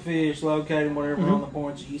spot the fish, locate them, whatever on the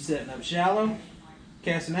points, are you setting up shallow,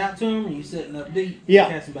 casting out to them, or are you setting up deep,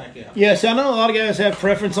 casting back out? Yes, I know a lot of guys have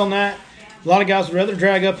preference on that. A lot of guys would rather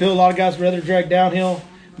drag uphill. A lot of guys would rather drag downhill.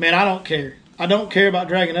 Man, I don't care. I don't care about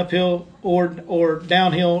dragging uphill or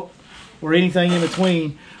downhill or anything in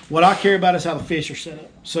between. What I care about is how the fish are set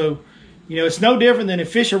up. So, it's no different than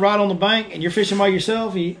if fish are right on the bank and you're fishing by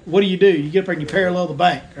yourself. What do? You get up there and you parallel the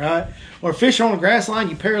bank, right? Or if fish are on a grass line,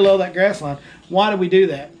 you parallel that grass line. Why do we do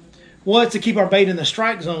that? Well, it's to keep our bait in the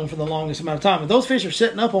strike zone for the longest amount of time. If those fish are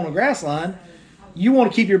setting up on a grass line, you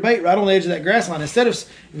want to keep your bait right on the edge of that grass line. If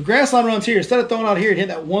the grass line runs here, instead of throwing out here and hit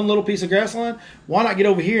that one little piece of grass line, why not get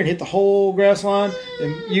over here and hit the whole grass line?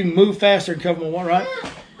 And you can move faster and cover them one, right?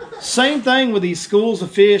 Same thing with these schools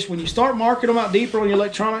of fish. When you start marking them out deeper on your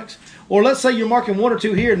electronics, or let's say you're marking one or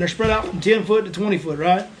two here and they're spread out from 10 foot to 20 foot,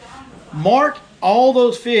 right? Mark all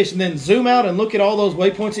those fish and then zoom out and look at all those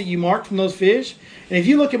waypoints that you marked from those fish. And if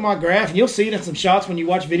you look at my graph, and you'll see it in some shots when you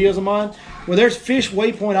watch videos of mine, where there's fish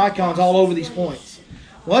waypoint icons all over these points.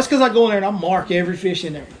 Well, that's because I go in there and I mark every fish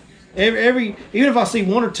in there. Even if I see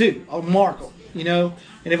one or two, I'll mark them,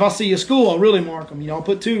 And if I see a school, I'll really mark them. I'll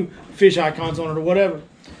put 2 fish icons on it or whatever.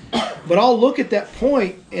 But I'll look at that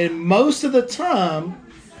point, and most of the time,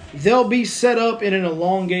 they'll be set up in an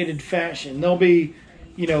elongated fashion. They'll be,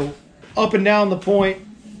 up and down the point.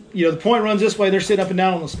 The point runs this way, they're sitting up and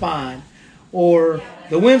down on the spine. Or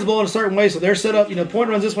the wind's blowing a certain way, so they're set up, the point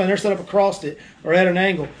runs this way and they're set up across it or at an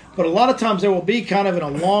angle. But a lot of times there will be kind of an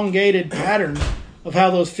elongated pattern of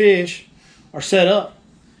how those fish are set up.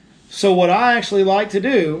 So what I actually like to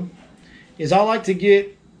do is I like to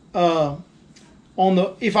get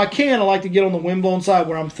if I can, I like to get on the wind-blown side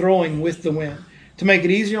where I'm throwing with the wind to make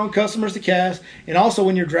it easier on customers to cast. And also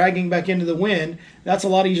when you're dragging back into the wind, that's a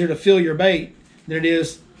lot easier to fill your bait than it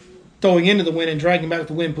is throwing into the wind and dragging back with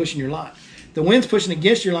the wind pushing your line. The wind's pushing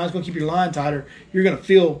against your line. It's going to keep your line tighter. You're going to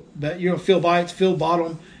feel bites, feel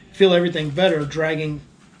bottom, feel everything better dragging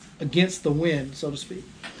against the wind, so to speak.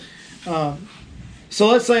 So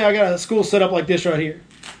let's say I got a school set up like this right here.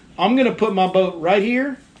 I'm going to put my boat right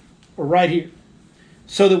here or right here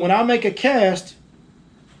so that when I make a cast,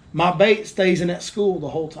 my bait stays in that school the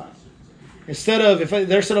whole time. Instead of, if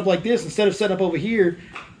they're set up like this, instead of setting up over here,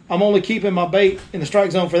 I'm only keeping my bait in the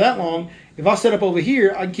strike zone for that long. If I set up over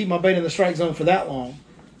here, I can keep my bait in the strike zone for that long.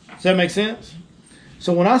 Does that make sense?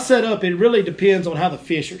 So when I set up, it really depends on how the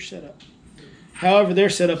fish are set up. However they're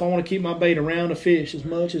set up, I want to keep my bait around a fish as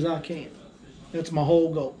much as I can. That's my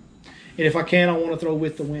whole goal. And if I can, I want to throw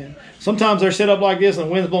with the wind. Sometimes they're set up like this and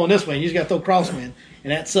the wind's blowing this way and you just got to throw crosswind,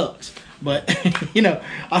 and that sucks. But,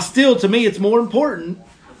 to me, it's more important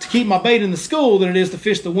to keep my bait in the school than it is to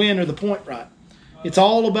fish the wind or the point right. It's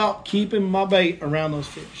all about keeping my bait around those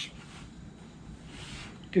fish.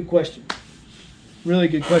 Good question. Really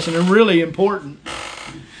good question, and really important.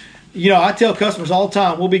 I tell customers all the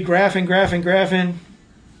time, we'll be graphing.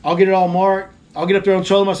 I'll get it all marked. I'll get up there and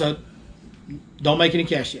show them. I said, don't make any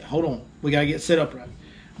cast yet. Hold on. We got to get set up right.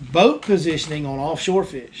 Boat positioning on offshore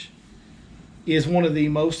fish is one of the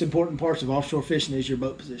most important parts of offshore fishing is your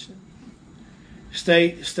boat positioning.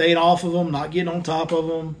 Staying off of them, not getting on top of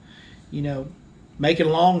them, making a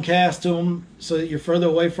long cast to them so that you're further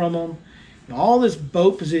away from them. All this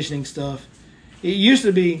boat positioning stuff. It used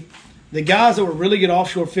to be the guys that were really good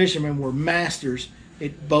offshore fishermen were masters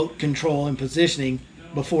at boat control and positioning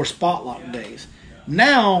before spot lock days.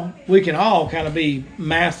 Now we can all kind of be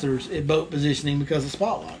masters at boat positioning because of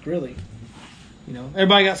spot lock, really.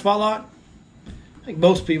 Everybody got spot lock? I think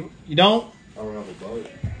most people. You don't? I don't have a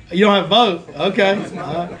boat. You don't have a boat? Okay.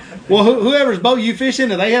 Well, whoever's boat you fish in,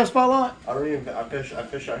 do they have spot lock? I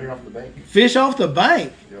fish out here off the bank. Fish off the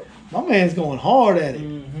bank? Yep. My man's going hard at it.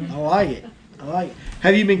 Mm-hmm. I like it.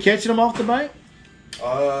 Have you been catching them off the bank?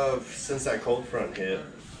 Since that cold front hit.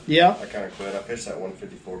 Yeah. I kind of quit. I fished that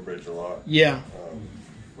 154 bridge a lot. Yeah.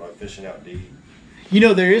 Like fishing out deep.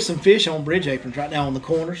 There is some fish on bridge aprons right now on the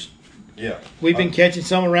corners. Yeah. We've been catching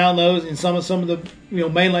some around those and some of the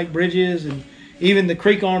main lake bridges and even the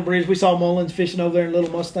creek arm bridge. We saw Mullins fishing over there in Little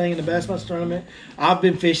Mustang in the Bassmaster tournament. I've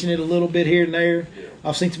been fishing it a little bit here and there. Yeah.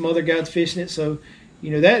 I've seen some other guys fishing it. So,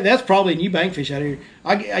 that's probably a new bank fish out here.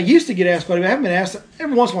 I used to get asked quite a bit. I haven't been asked.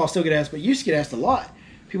 Every once in a while I still get asked, but I used to get asked a lot.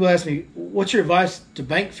 People ask me, what's your advice to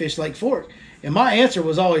bank fish Lake Fork? And my answer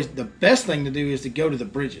was always the best thing to do is to go to the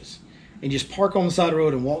bridges and just park on the side of the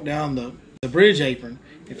road and walk down the bridge apron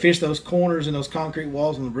and fish those corners and those concrete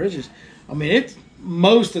walls on the bridges. I mean, it's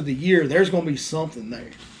most of the year there's going to be something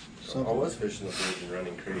there. I was fishing the bridge in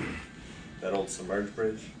Running Creek, that old submerged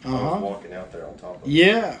bridge. I Uh-huh. was walking out there on top of it.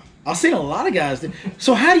 Yeah. I've seen a lot of guys do.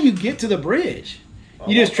 So how do you get to the bridge?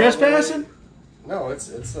 You just trespassing? No, it's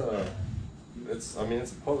a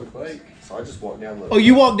public lake, so I just walk down the. Oh,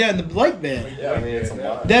 you walk down the lake bed. Yeah, I mean it's a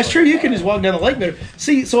mile. That's true. You can just walk down the lake bed.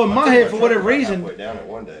 See, so in my head, for whatever reason, Halfway down it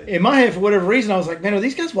one day. in my head, for whatever reason, I was like, man, are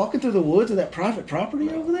these guys walking through the woods of that private property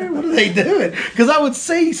over there? What are they doing? Because I would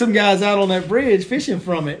see some guys out on that bridge fishing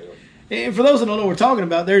from it. And for those that don't know what we're talking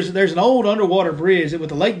about, there's an old underwater bridge that, with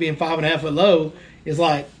the lake being 5.5 foot low, is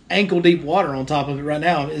like ankle deep water on top of it right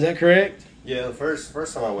now. Is that correct? Yeah, the first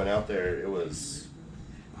time I went out there, it was,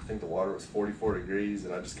 I think the water was 44 degrees,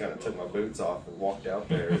 and I just kind of took my boots off and walked out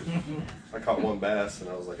there. I caught one bass, and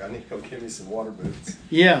I was like, I need to go get me some water boots.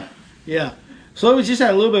 Yeah, yeah. So it was just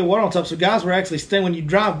had a little bit of water on top. So guys were actually standing, when you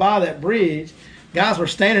drive by that bridge, guys were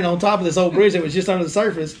standing on top of this old bridge that was just under the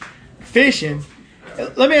surface, fishing.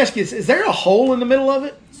 Let me ask you, is there a hole in the middle of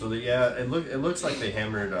it? So it looks like they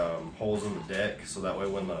hammered holes in the deck, so that way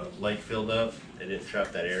when the lake filled up, it didn't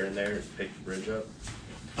trap that air in there and pick the bridge up.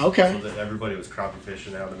 Okay. So that everybody was crappie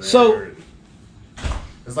fishing out of there. So-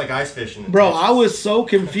 It's like ice fishing. in Bro, Texas. I was so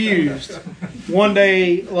confused one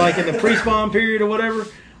day, like in the pre-spawn period or whatever.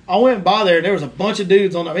 I went by there and there was a bunch of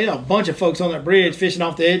dudes a bunch of folks on that bridge fishing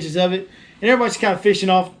off the edges of it. And everybody's kind of fishing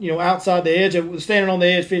off, outside the edge, standing on the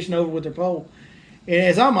edge fishing over with their pole. And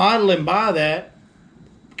as I'm idling by that,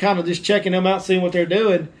 kind of just checking them out, seeing what they're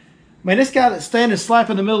doing, man, this guy that's standing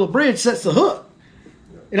slapping in the middle of the bridge sets the hook.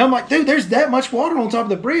 And I'm like, dude, there's that much water on top of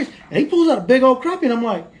the bridge. And he pulls out a big old crappie, and I'm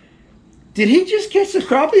like, did he just catch the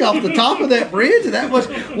crappie off the top of that bridge? And that was,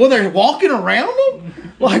 well, they're walking around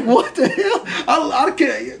them? Like, what the hell?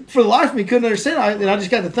 I for the life of me, couldn't understand. And I just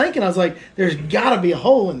got to thinking, I was like, there's got to be a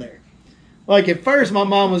hole in there. Like, at first, my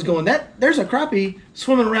mom was going, there's a crappie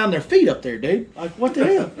swimming around their feet up there, dude. Like, what the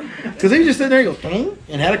hell? Because he just sitting there and goes, boom,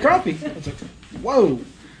 and had a crappie. I was like, whoa.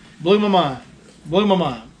 Blew my mind.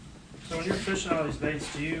 So when you're fishing all these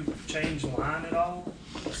baits, do you change line at all?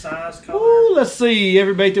 Size, color? Ooh, let's see.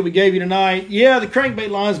 Every bait that we gave you tonight. Yeah, the crankbait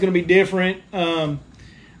line is going to be different. On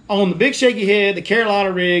the big shaky head, the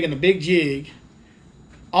Carolina rig, and the big jig,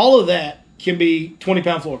 all of that can be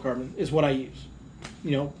 20-pound fluorocarbon is what I use.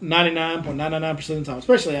 99.999% of the time,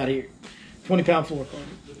 especially out here. 20-pound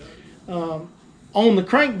fluorocarbon. On the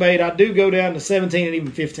crankbait, I do go down to 17 and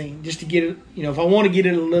even 15 just to get it, if I want to get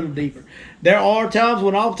it a little deeper. There are times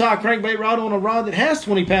when I'll tie a crankbait rod on a rod that has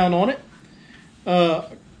 20 pound on it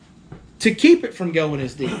to keep it from going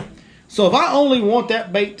as deep. So if I only want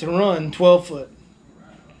that bait to run 12 foot,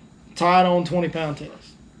 tie it on 20-pound test.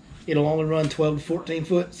 It'll only run 12 to 14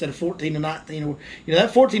 foot instead of 14 to 19.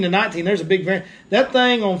 That 14 to 19, there's a big variance. That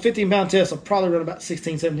thing on 15-pound test will probably run about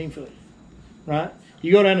 16, 17 foot, right?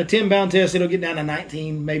 You go down to 10-pound test, it'll get down to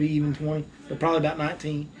 19, maybe even 20, but probably about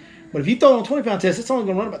 19. But if you throw it on 20-pound test, it's only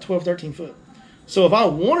going to run about 12, 13 foot. So if I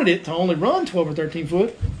wanted it to only run 12 or 13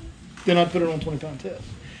 foot, then I'd put it on 20-pound test.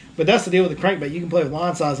 But that's the deal with the crankbait. You can play with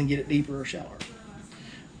line size and get it deeper or shallower.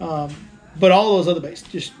 But all those other baits,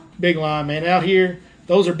 just big line, man. Out here,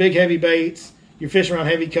 those are big, heavy baits. You're fishing around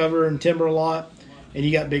heavy cover and timber a lot, and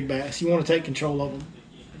you got big bass. You want to take control of them.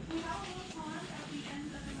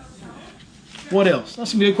 What else?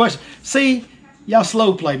 That's a good question. See, y'all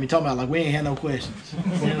slow played me talking about like we ain't had no questions.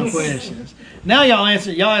 We ain't no questions. Now y'all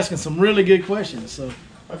asking some really good questions. So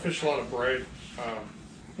I fish a lot of braid.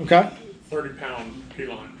 okay. 30-pound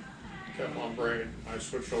P-line, Teflon braid. I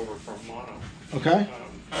switched over from mono. Okay.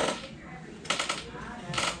 I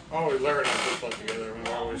always layer it and put that together.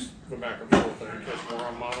 I always go back and forth and catch more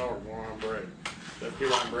on mono or more on braid. That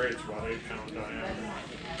P-line braid's about 8-pound diameter.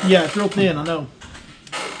 Yeah, it's real thin. I know.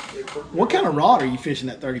 What kind of rod are you fishing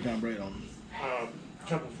that 30-pound braid on?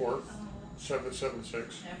 Temple Fork,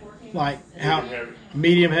 7.76. Like how Medium heavy.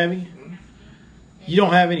 medium heavy? You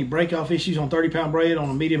don't have any break-off issues on 30-pound braid on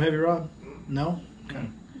a medium heavy rod? No. Okay.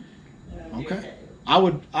 Okay. I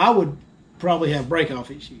would probably have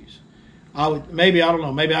break-off issues. I don't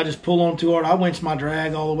know. Maybe I just pull on too hard. I winch my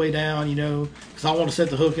drag all the way down, because I want to set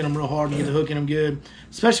the hook in them real hard and get the hook in them good.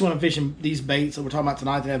 Especially when I'm fishing these baits that we're talking about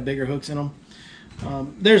tonight that have bigger hooks in them.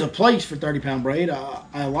 There's a place for 30-pound braid.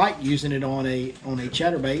 I like using it on a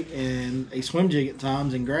chatterbait and a swim jig at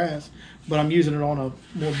times in grass, but I'm using it on a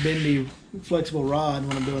more bendy, flexible rod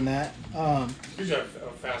when I'm doing that. He's got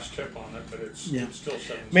a fast tip on it, but it's still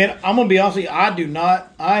 7.6. Man, I'm gonna be honest with you.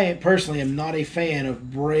 I personally am not a fan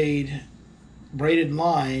of braided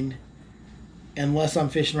line unless I'm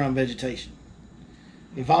fishing around vegetation.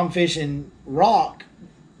 If I'm fishing rock,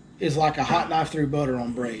 it's like a hot knife through butter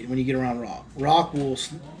on braid when you get around rock. Rock will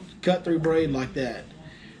cut through braid like that.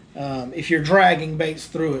 If you're dragging baits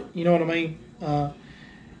through it, you know what I mean?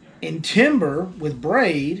 In timber with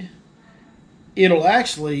braid, it'll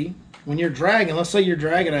actually, when you're dragging, let's say you're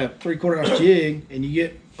dragging a 3/4 ounce jig and you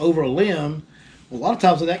get over a limb, well, a lot of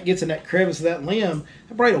times when that gets in that crevice of that limb,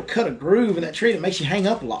 that braid will cut a groove in that tree and it makes you hang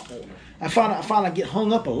up a lot more. I find I get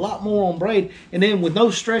hung up a lot more on braid, and then with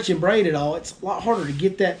no stretching braid at all, it's a lot harder to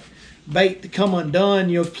get that bait to come undone.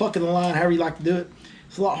 You know, plucking the line, however you like to do it,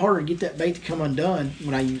 it's a lot harder to get that bait to come undone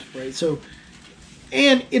when I use braid. So,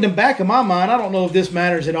 and in the back of my mind, I don't know if this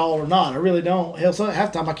matters at all or not. I really don't. Hell,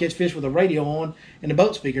 half the time I catch fish with a radio on and the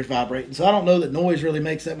boat speaker's vibrating, so I don't know that noise really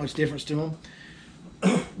makes that much difference to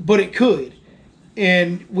them. But it could,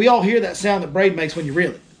 and we all hear that sound that braid makes when you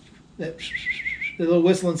reel it. That the little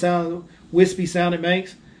whistling sound, wispy sound it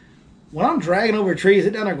makes. When I'm dragging over a tree, is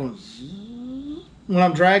it down there going zzz? When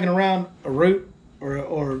I'm dragging around a root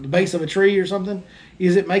or the base of a tree or something,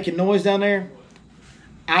 is it making noise down there?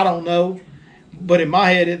 I don't know. But in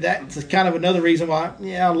my head, that's kind of another reason why,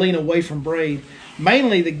 I lean away from braid.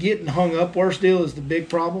 Mainly the getting hung up worse deal is the big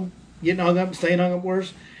problem. Getting hung up and staying hung up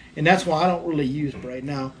worse. And that's why I don't really use braid.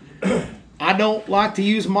 Now, I don't like to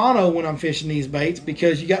use mono when I'm fishing these baits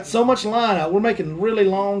because you got so much line out. We're making really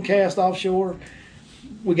long cast offshore.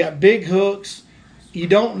 We got big hooks. You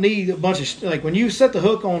don't need a bunch of, like when you set the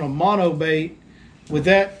hook on a mono bait with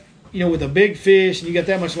that, with a big fish and you got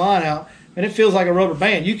that much line out, and it feels like a rubber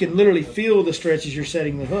band. You can literally feel the stretch as you're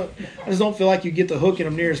setting the hook. I just don't feel like you get the hook in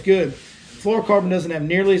them near as good. Fluorocarbon doesn't have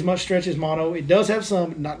nearly as much stretch as mono. It does have some,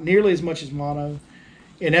 but not nearly as much as mono.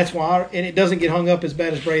 And that's why, and it doesn't get hung up as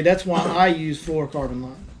bad as braid. That's why I use fluorocarbon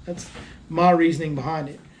line. That's my reasoning behind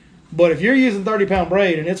it. But if you're using 30-pound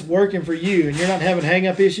braid and it's working for you and you're not having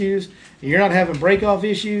hang-up issues, and you're not having break-off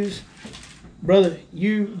issues, brother,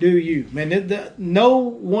 you do you. Man, no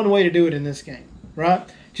one way to do it in this game, right?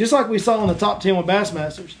 Just like we saw in the top 10 with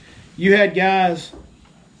Bassmasters, you had guys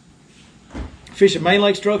fishing main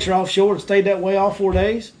lake structure offshore and stayed that way all 4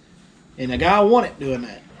 days, and the guy won it doing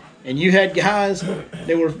that. And you had guys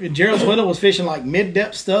that were, Gerald Swindle was fishing like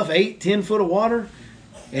mid-depth stuff, 8-10 foot of water,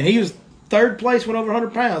 and he was third place, went over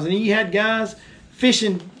 100 pounds. And you had guys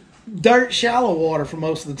fishing dirt shallow water for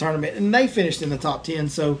most of the tournament, and they finished in the top 10.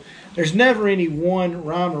 So there's never any one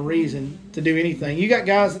rhyme or reason to do anything. You got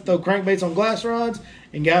guys that throw crankbaits on glass rods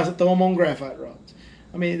and guys that throw them on graphite rods.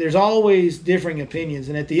 I mean, there's always differing opinions,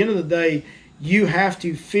 and at the end of the day, you have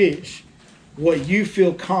to fish what you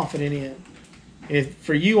feel confident in. If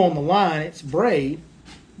for you on the line it's braid,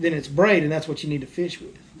 then it's braid, and that's what you need to fish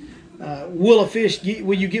with. Will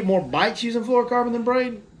you get more bites using fluorocarbon than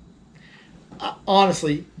braid? I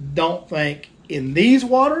honestly don't think in these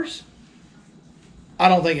waters, I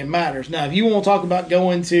don't think it matters. Now, if you want to talk about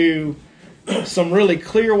going to some really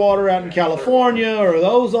clear water out in California or the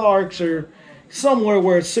Ozarks or somewhere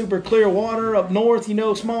where it's super clear water up north,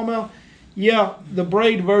 smallmouth, yeah, the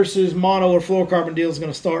braid versus mono or fluorocarbon deal is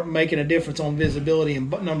going to start making a difference on visibility and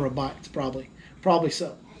number of bites, probably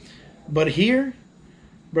so. But here,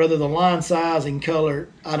 brother, the line size and color,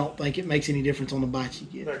 I don't think it makes any difference on the bites you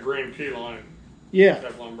get. That green key line, yeah,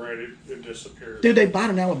 Teflon braid, it disappears. Dude, they bought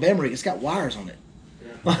an Alabama rig. It's got wires on it.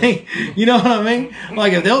 Yeah. Like, you know what I mean?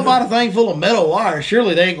 Like, if they'll buy a thing full of metal wires,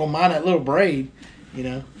 surely they ain't going to mind that little braid,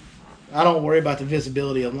 I don't worry about the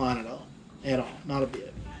visibility of line at all, not a bit.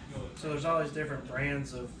 So there's all these different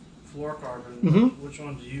brands of fluorocarbon. Mm-hmm. Which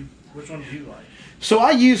one do you like? So I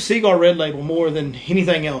use Seaguar Red Label more than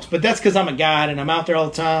anything else, but that's because I'm a guide and I'm out there all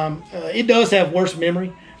the time. It does have worse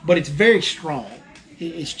memory, but it's very strong.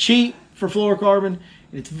 It's cheap for fluorocarbon, and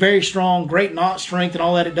it's very strong, great knot strength and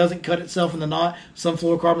all that. It doesn't cut itself in the knot. Some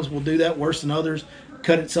fluorocarbons will do that worse than others,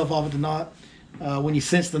 cut itself off at the knot. When you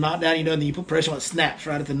sense the knot down, and you put pressure on it, snaps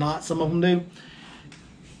right at the knot. Some of them do.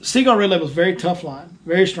 Seaguar Red Label is very tough line,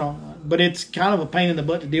 very strong line, but it's kind of a pain in the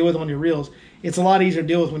butt to deal with on your reels. It's a lot easier to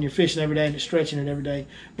deal with when you're fishing every day and stretching it every day.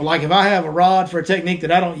 But like if I have a rod for a technique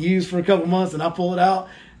that I don't use for a couple months and I pull it out,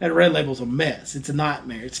 that Red Label's a mess. It's a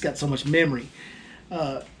nightmare. It's got so much memory.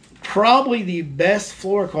 Probably the best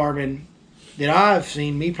fluorocarbon that I've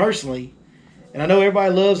seen, me personally, and I know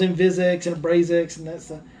everybody loves Invisex and Abrazex and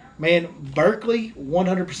that's man, Berkley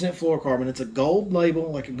 100% fluorocarbon. It's a gold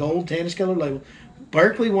label, like a gold tannish color label.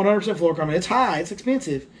 Berkley 100% fluorocarbon. It's high, it's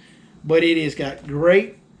expensive, but it has got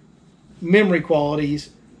great memory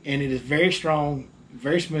qualities, and it is very strong,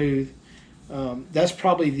 very smooth. That's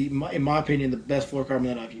probably in my opinion, the best fluorocarbon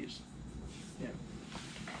that I've used. Yeah.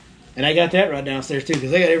 And they got that right downstairs too,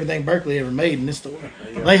 because they got everything Berkeley ever made in this store.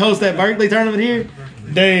 They host that Berkeley tournament here.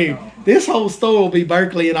 Dude, this whole store will be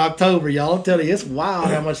Berkeley in October, y'all. I'm telling you, it's wild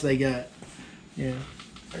how much they got. Yeah.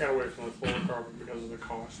 I got away from the fluorocarbon because of the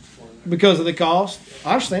cost. Because of the cost.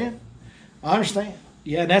 I understand.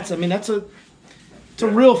 Yeah, that's a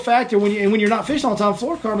real factor when you're not fishing all the time.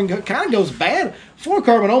 Fluorocarbon kind of goes bad.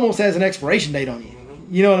 Fluorocarbon almost has an expiration date on you.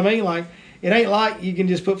 You know what I mean? Like, it ain't like you can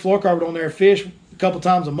just put fluorocarbon on there and fish a couple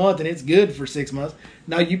times a month and it's good for 6 months.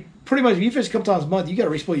 Now, you pretty much, if you fish a couple times a month, you got to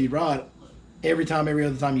re-spool your rod every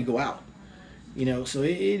other time you go out. You know, so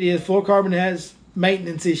it is. Fluorocarbon has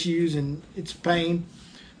maintenance issues and it's a pain.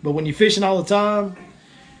 But when you're fishing all the time,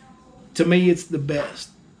 to me, it's the best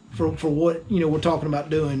for what, you know, we're talking about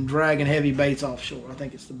doing, dragging heavy baits offshore. I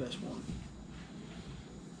think it's the best one.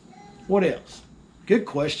 What else? Good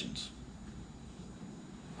questions.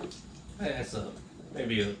 That's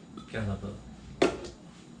maybe a kind of a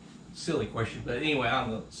silly question, but anyway,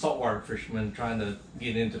 I'm a saltwater fisherman trying to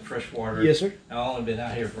get into freshwater. Yes, sir. I've only been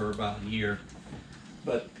out here for about a year.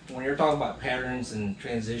 But when you're talking about patterns and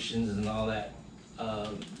transitions and all that,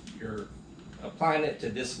 you're applying it to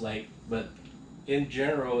this lake, but in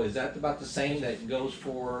general, is that about the same that goes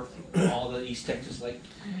for all the East Texas lakes?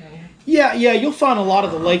 Yeah, you'll find a lot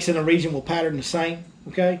of the lakes in the region will pattern the same,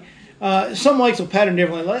 okay? Some lakes will pattern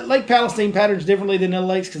differently. Lake Palestine patterns differently than other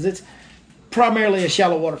lakes because it's primarily a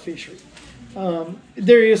shallow water fishery.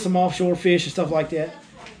 There is some offshore fish and stuff like that.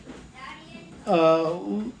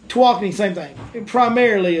 Tawakoni, same thing.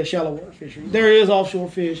 Primarily a shallow water fishery. There is offshore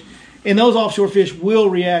fish, and those offshore fish will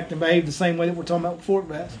react and behave the same way that we're talking about with fork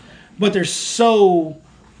bass. But there's so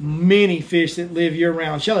many fish that live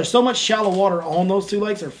year-round shallow. There's so much shallow water on those two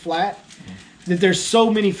lakes, they're flat, that there's so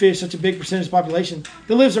many fish, such a big percentage of the population,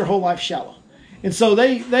 that lives their whole life shallow. And so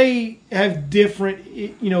they have different,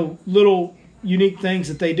 you know, little unique things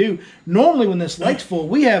that they do. Normally when this lake's full,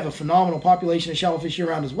 we have a phenomenal population of shallow fish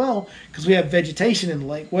year-round as well because we have vegetation in the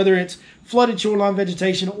lake, whether it's flooded shoreline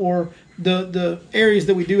vegetation or the areas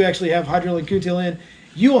that we do actually have hydrilla and coontail in.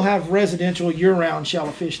 You will have residential year-round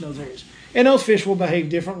shallow fish in those areas. And those fish will behave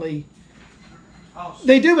differently.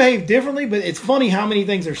 They do behave differently, but it's funny how many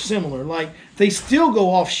things are similar. Like, they still go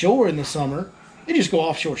offshore in the summer. They just go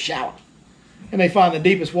offshore shallow. And they find the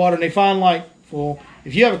deepest water, and they find, like, well,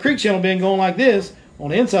 if you have a creek channel bend going like this, on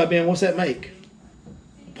the inside bend, what's that make?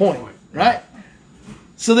 Point, right?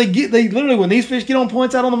 So they literally, when these fish get on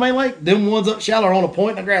points out on the main lake, them ones up shallow are on a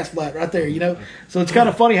point and a grass flat right there, you know? So it's kind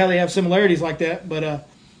of funny how they have similarities like that. But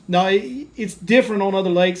no, it's different on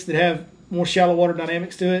other lakes that have more shallow water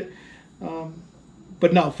dynamics to it.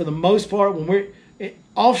 But no, for the most part,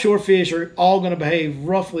 offshore fish are all going to behave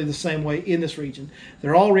roughly the same way in this region.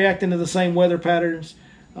 They're all reacting to the same weather patterns.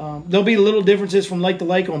 There'll be little differences from lake to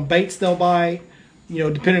lake on baits they'll buy, you know,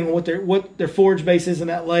 depending on what their forage base is in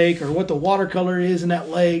that lake or what the watercolor is in that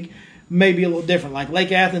lake. May be a little different. Like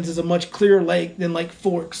Lake Athens is a much clearer lake than Lake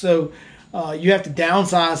Fork, so you have to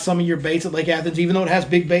downsize some of your baits at Lake Athens. Even though it has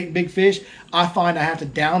big bait and big fish, I find I have to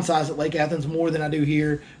downsize at Lake Athens more than I do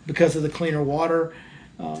here because of the cleaner water.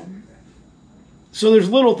 So there's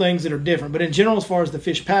little things that are different, but in general, as far as the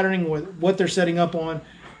fish patterning, what they're setting up on,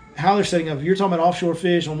 how they're setting up, if you're talking about offshore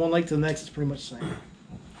fish on one lake to the next, it's pretty much the same.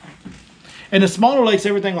 And the smaller lakes,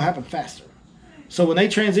 everything will happen faster. So when they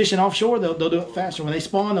transition offshore, they'll do it faster. When they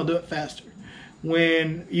spawn, they'll do it faster.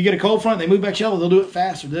 When you get a cold front and they move back shallow, they'll do it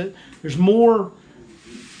faster. There's more.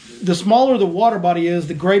 The smaller the water body is,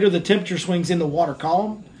 the greater the temperature swings in the water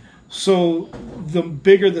column. So the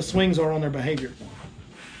bigger the swings are on their behavior.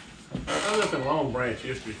 I was up in Long Branch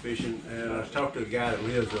yesterday fishing, and I talked to a guy that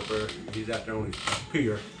lives up there. He's out there on his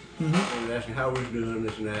pier, and he was asking how we was doing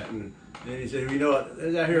this and that. And then he said, you know what, they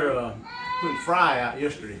was out here putting fry out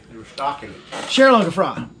yesterday. They were stocking it. Sherlock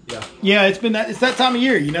fry. Yeah. Yeah, it's that time of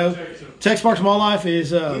year, you know. Texas Parks and Wildlife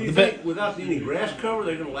is the best. Without any grass cover,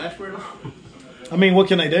 they're going to last very long? I mean, what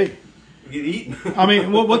can they do? Get eaten. I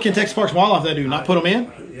mean, what can Texas Parks and Wildlife do? Not put them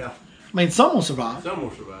in? Yeah. I mean, some will survive. Some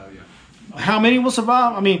will survive, yeah. How many will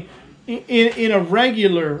survive? I mean, in a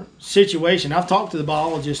regular situation, I've talked to the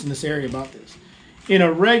biologists in this area about this. In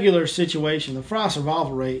a regular situation, the fry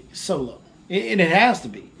survival rate is so low. And it has to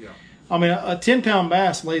be. Yeah. I mean, a 10-pound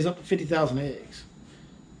bass lays up to 50,000 eggs.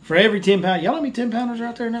 For every 10-pound, y'all know how many 10-pounders are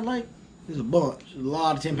out there in that lake? There's a bunch. There's a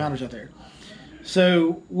lot of 10-pounders out there.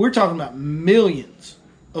 So we're talking about millions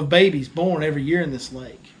of babies born every year in this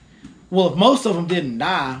lake. Well, if most of them didn't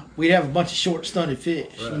die, we'd have a bunch of short, stunted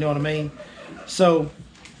fish. Right. You know what I mean? So,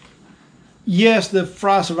 yes, the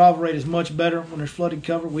fry survival rate is much better when there's flooded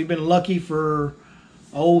cover. We've been lucky for,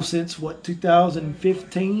 since,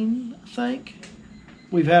 2015, I think?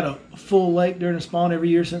 We've had a full lake during the spawn every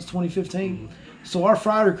year since 2015. So our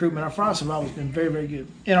fry recruitment, our fry survival has been very, very good.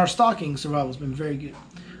 And our stocking survival has been very good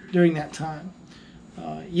during that time.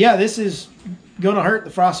 Yeah, this is going to hurt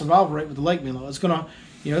the fry survival rate with the lake being low. It's going to,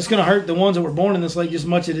 it's going to hurt the ones that were born in this lake just as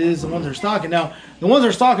much as it is the ones that are stocking. Now, the ones that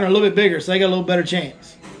are stocking are a little bit bigger, so they got a little better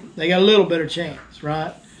chance. They got a little better chance,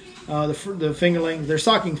 right? The fingerlings, they're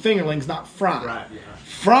stocking fingerlings, not fry. Right, yeah.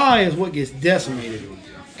 Fry is what gets decimated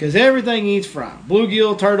because everything eats fry.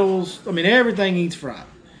 Bluegill, turtles, everything eats fry,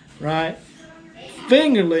 right?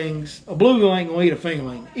 Fingerlings, a bluegill ain't going to eat a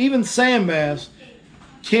fingerling. Even sand bass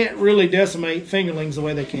can't really decimate fingerlings the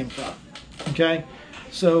way they can fry, okay?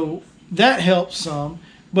 So that helps some.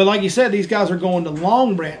 But like you said, these guys are going to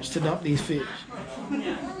Long Branch to dump these fish.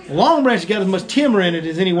 Long Branch has got as much timber in it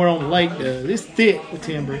as anywhere on the lake does. It's thick with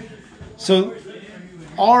timber. So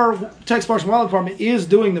our Texas Parks and Wildlife Department is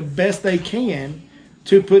doing the best they can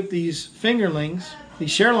to put these fingerlings,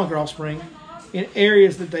 these sherlunker offspring, in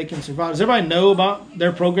areas that they can survive. Does everybody know about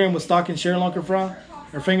their program with stocking sherlunker fry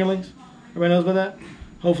or fingerlings? Everybody knows about that?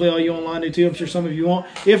 Hopefully all you online do too. I'm sure some of you won't.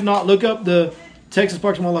 If not, look up the Texas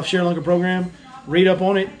Parks and Wildlife Sherlunker program. Read up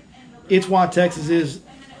on it. It's why Texas is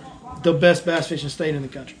the best bass fishing state in the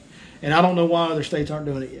country. And I don't know why other states aren't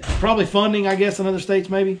doing it yet. Probably funding, I guess, in other states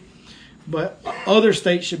maybe. But other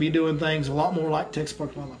states should be doing things a lot more like Texas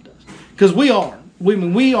Parks and Wildlife does. Because we are.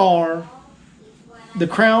 We are the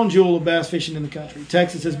crown jewel of bass fishing in the country.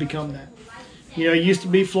 Texas has become that. It used to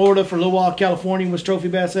be Florida for a little while. California was Trophy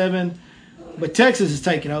Bass Heaven. But Texas is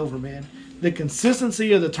taking over, man. The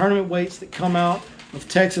consistency of the tournament weights that come out of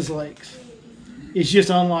Texas lakes is just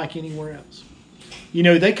unlike anywhere else.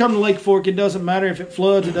 They come to Lake Fork. It doesn't matter if it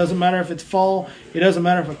floods. It doesn't matter if it's fall. It doesn't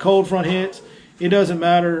matter if a cold front hits. It doesn't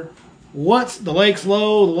matter the lake's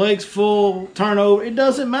low, the lake's full, turnover. It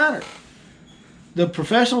doesn't matter. The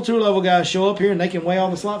professional tour level guys show up here and they can weigh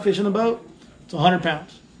all the slot fish in the boat. It's 100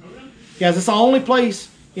 pounds. Guys, it's the only place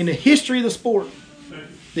in the history of the sport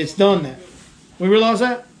that's done that. We realize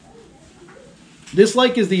that? This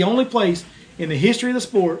lake is the only place in the history of the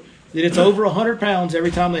sport that it's over 100 pounds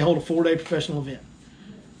every time they hold a 4-day professional event.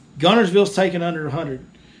 Gunnersville's taking under 100.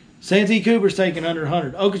 Santee Cooper's taking under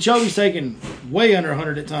 100. Okeechobee's taking way under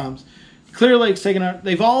 100 at times. Clear Lake's taking under.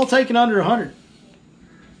 They've all taken under 100.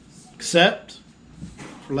 Except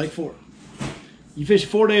for Lake Fork. You fish a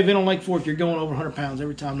 4-day event on Lake Fork, you're going over 100 pounds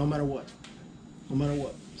every time, no matter what. No matter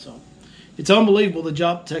what. So it's unbelievable the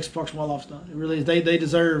job Texas Parks and Wildlife's done. It really is. They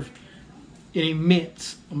deserve an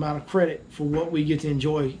immense amount of credit for what we get to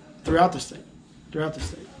enjoy throughout the state. Throughout the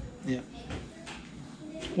state. Yeah.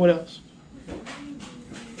 What else?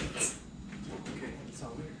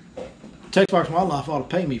 Texas Parks and Wildlife ought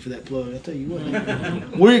to pay me for that plug. I'll tell you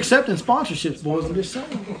what. We're accepting sponsorships, boys. I'm just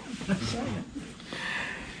saying.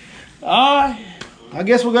 All right. I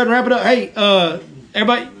guess we'll go ahead and wrap it up. Hey,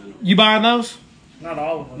 everybody, you buying those? Not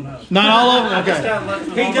all of them, no. Not all of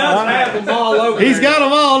them? Okay. He does have them all over. He's got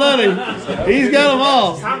them all, doesn't he? He's got them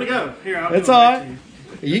all. It's time to go. Here, I'll It's all right.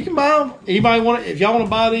 You can buy them. Anybody want it? If y'all want to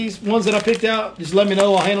buy these ones that I picked out, just let me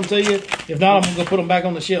know. I'll hand them to you. If not, I'm going to go put them back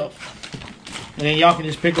on the shelf. And then y'all can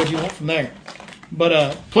just pick what you want from there.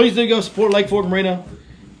 But please do go support Lake Fork Marina.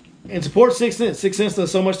 And support 6 Cents. 6 Cents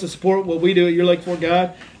does so much to support what we do at your Lake Fork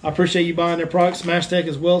Guide. I appreciate you buying their products. Smash Tech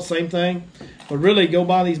as well, same thing. But really, go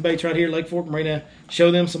buy these baits right here at Lake Fork Marina.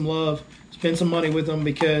 Show them some love. Spend some money with them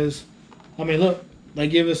because, I mean, look, they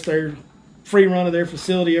give us their free run of their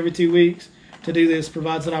facility every 2 weeks to do this.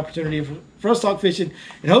 Provides an opportunity for us to talk fishing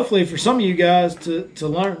and hopefully for some of you guys to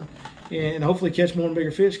learn and hopefully catch more and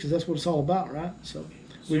bigger fish because that's what it's all about, right? So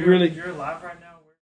we really. You're live right now?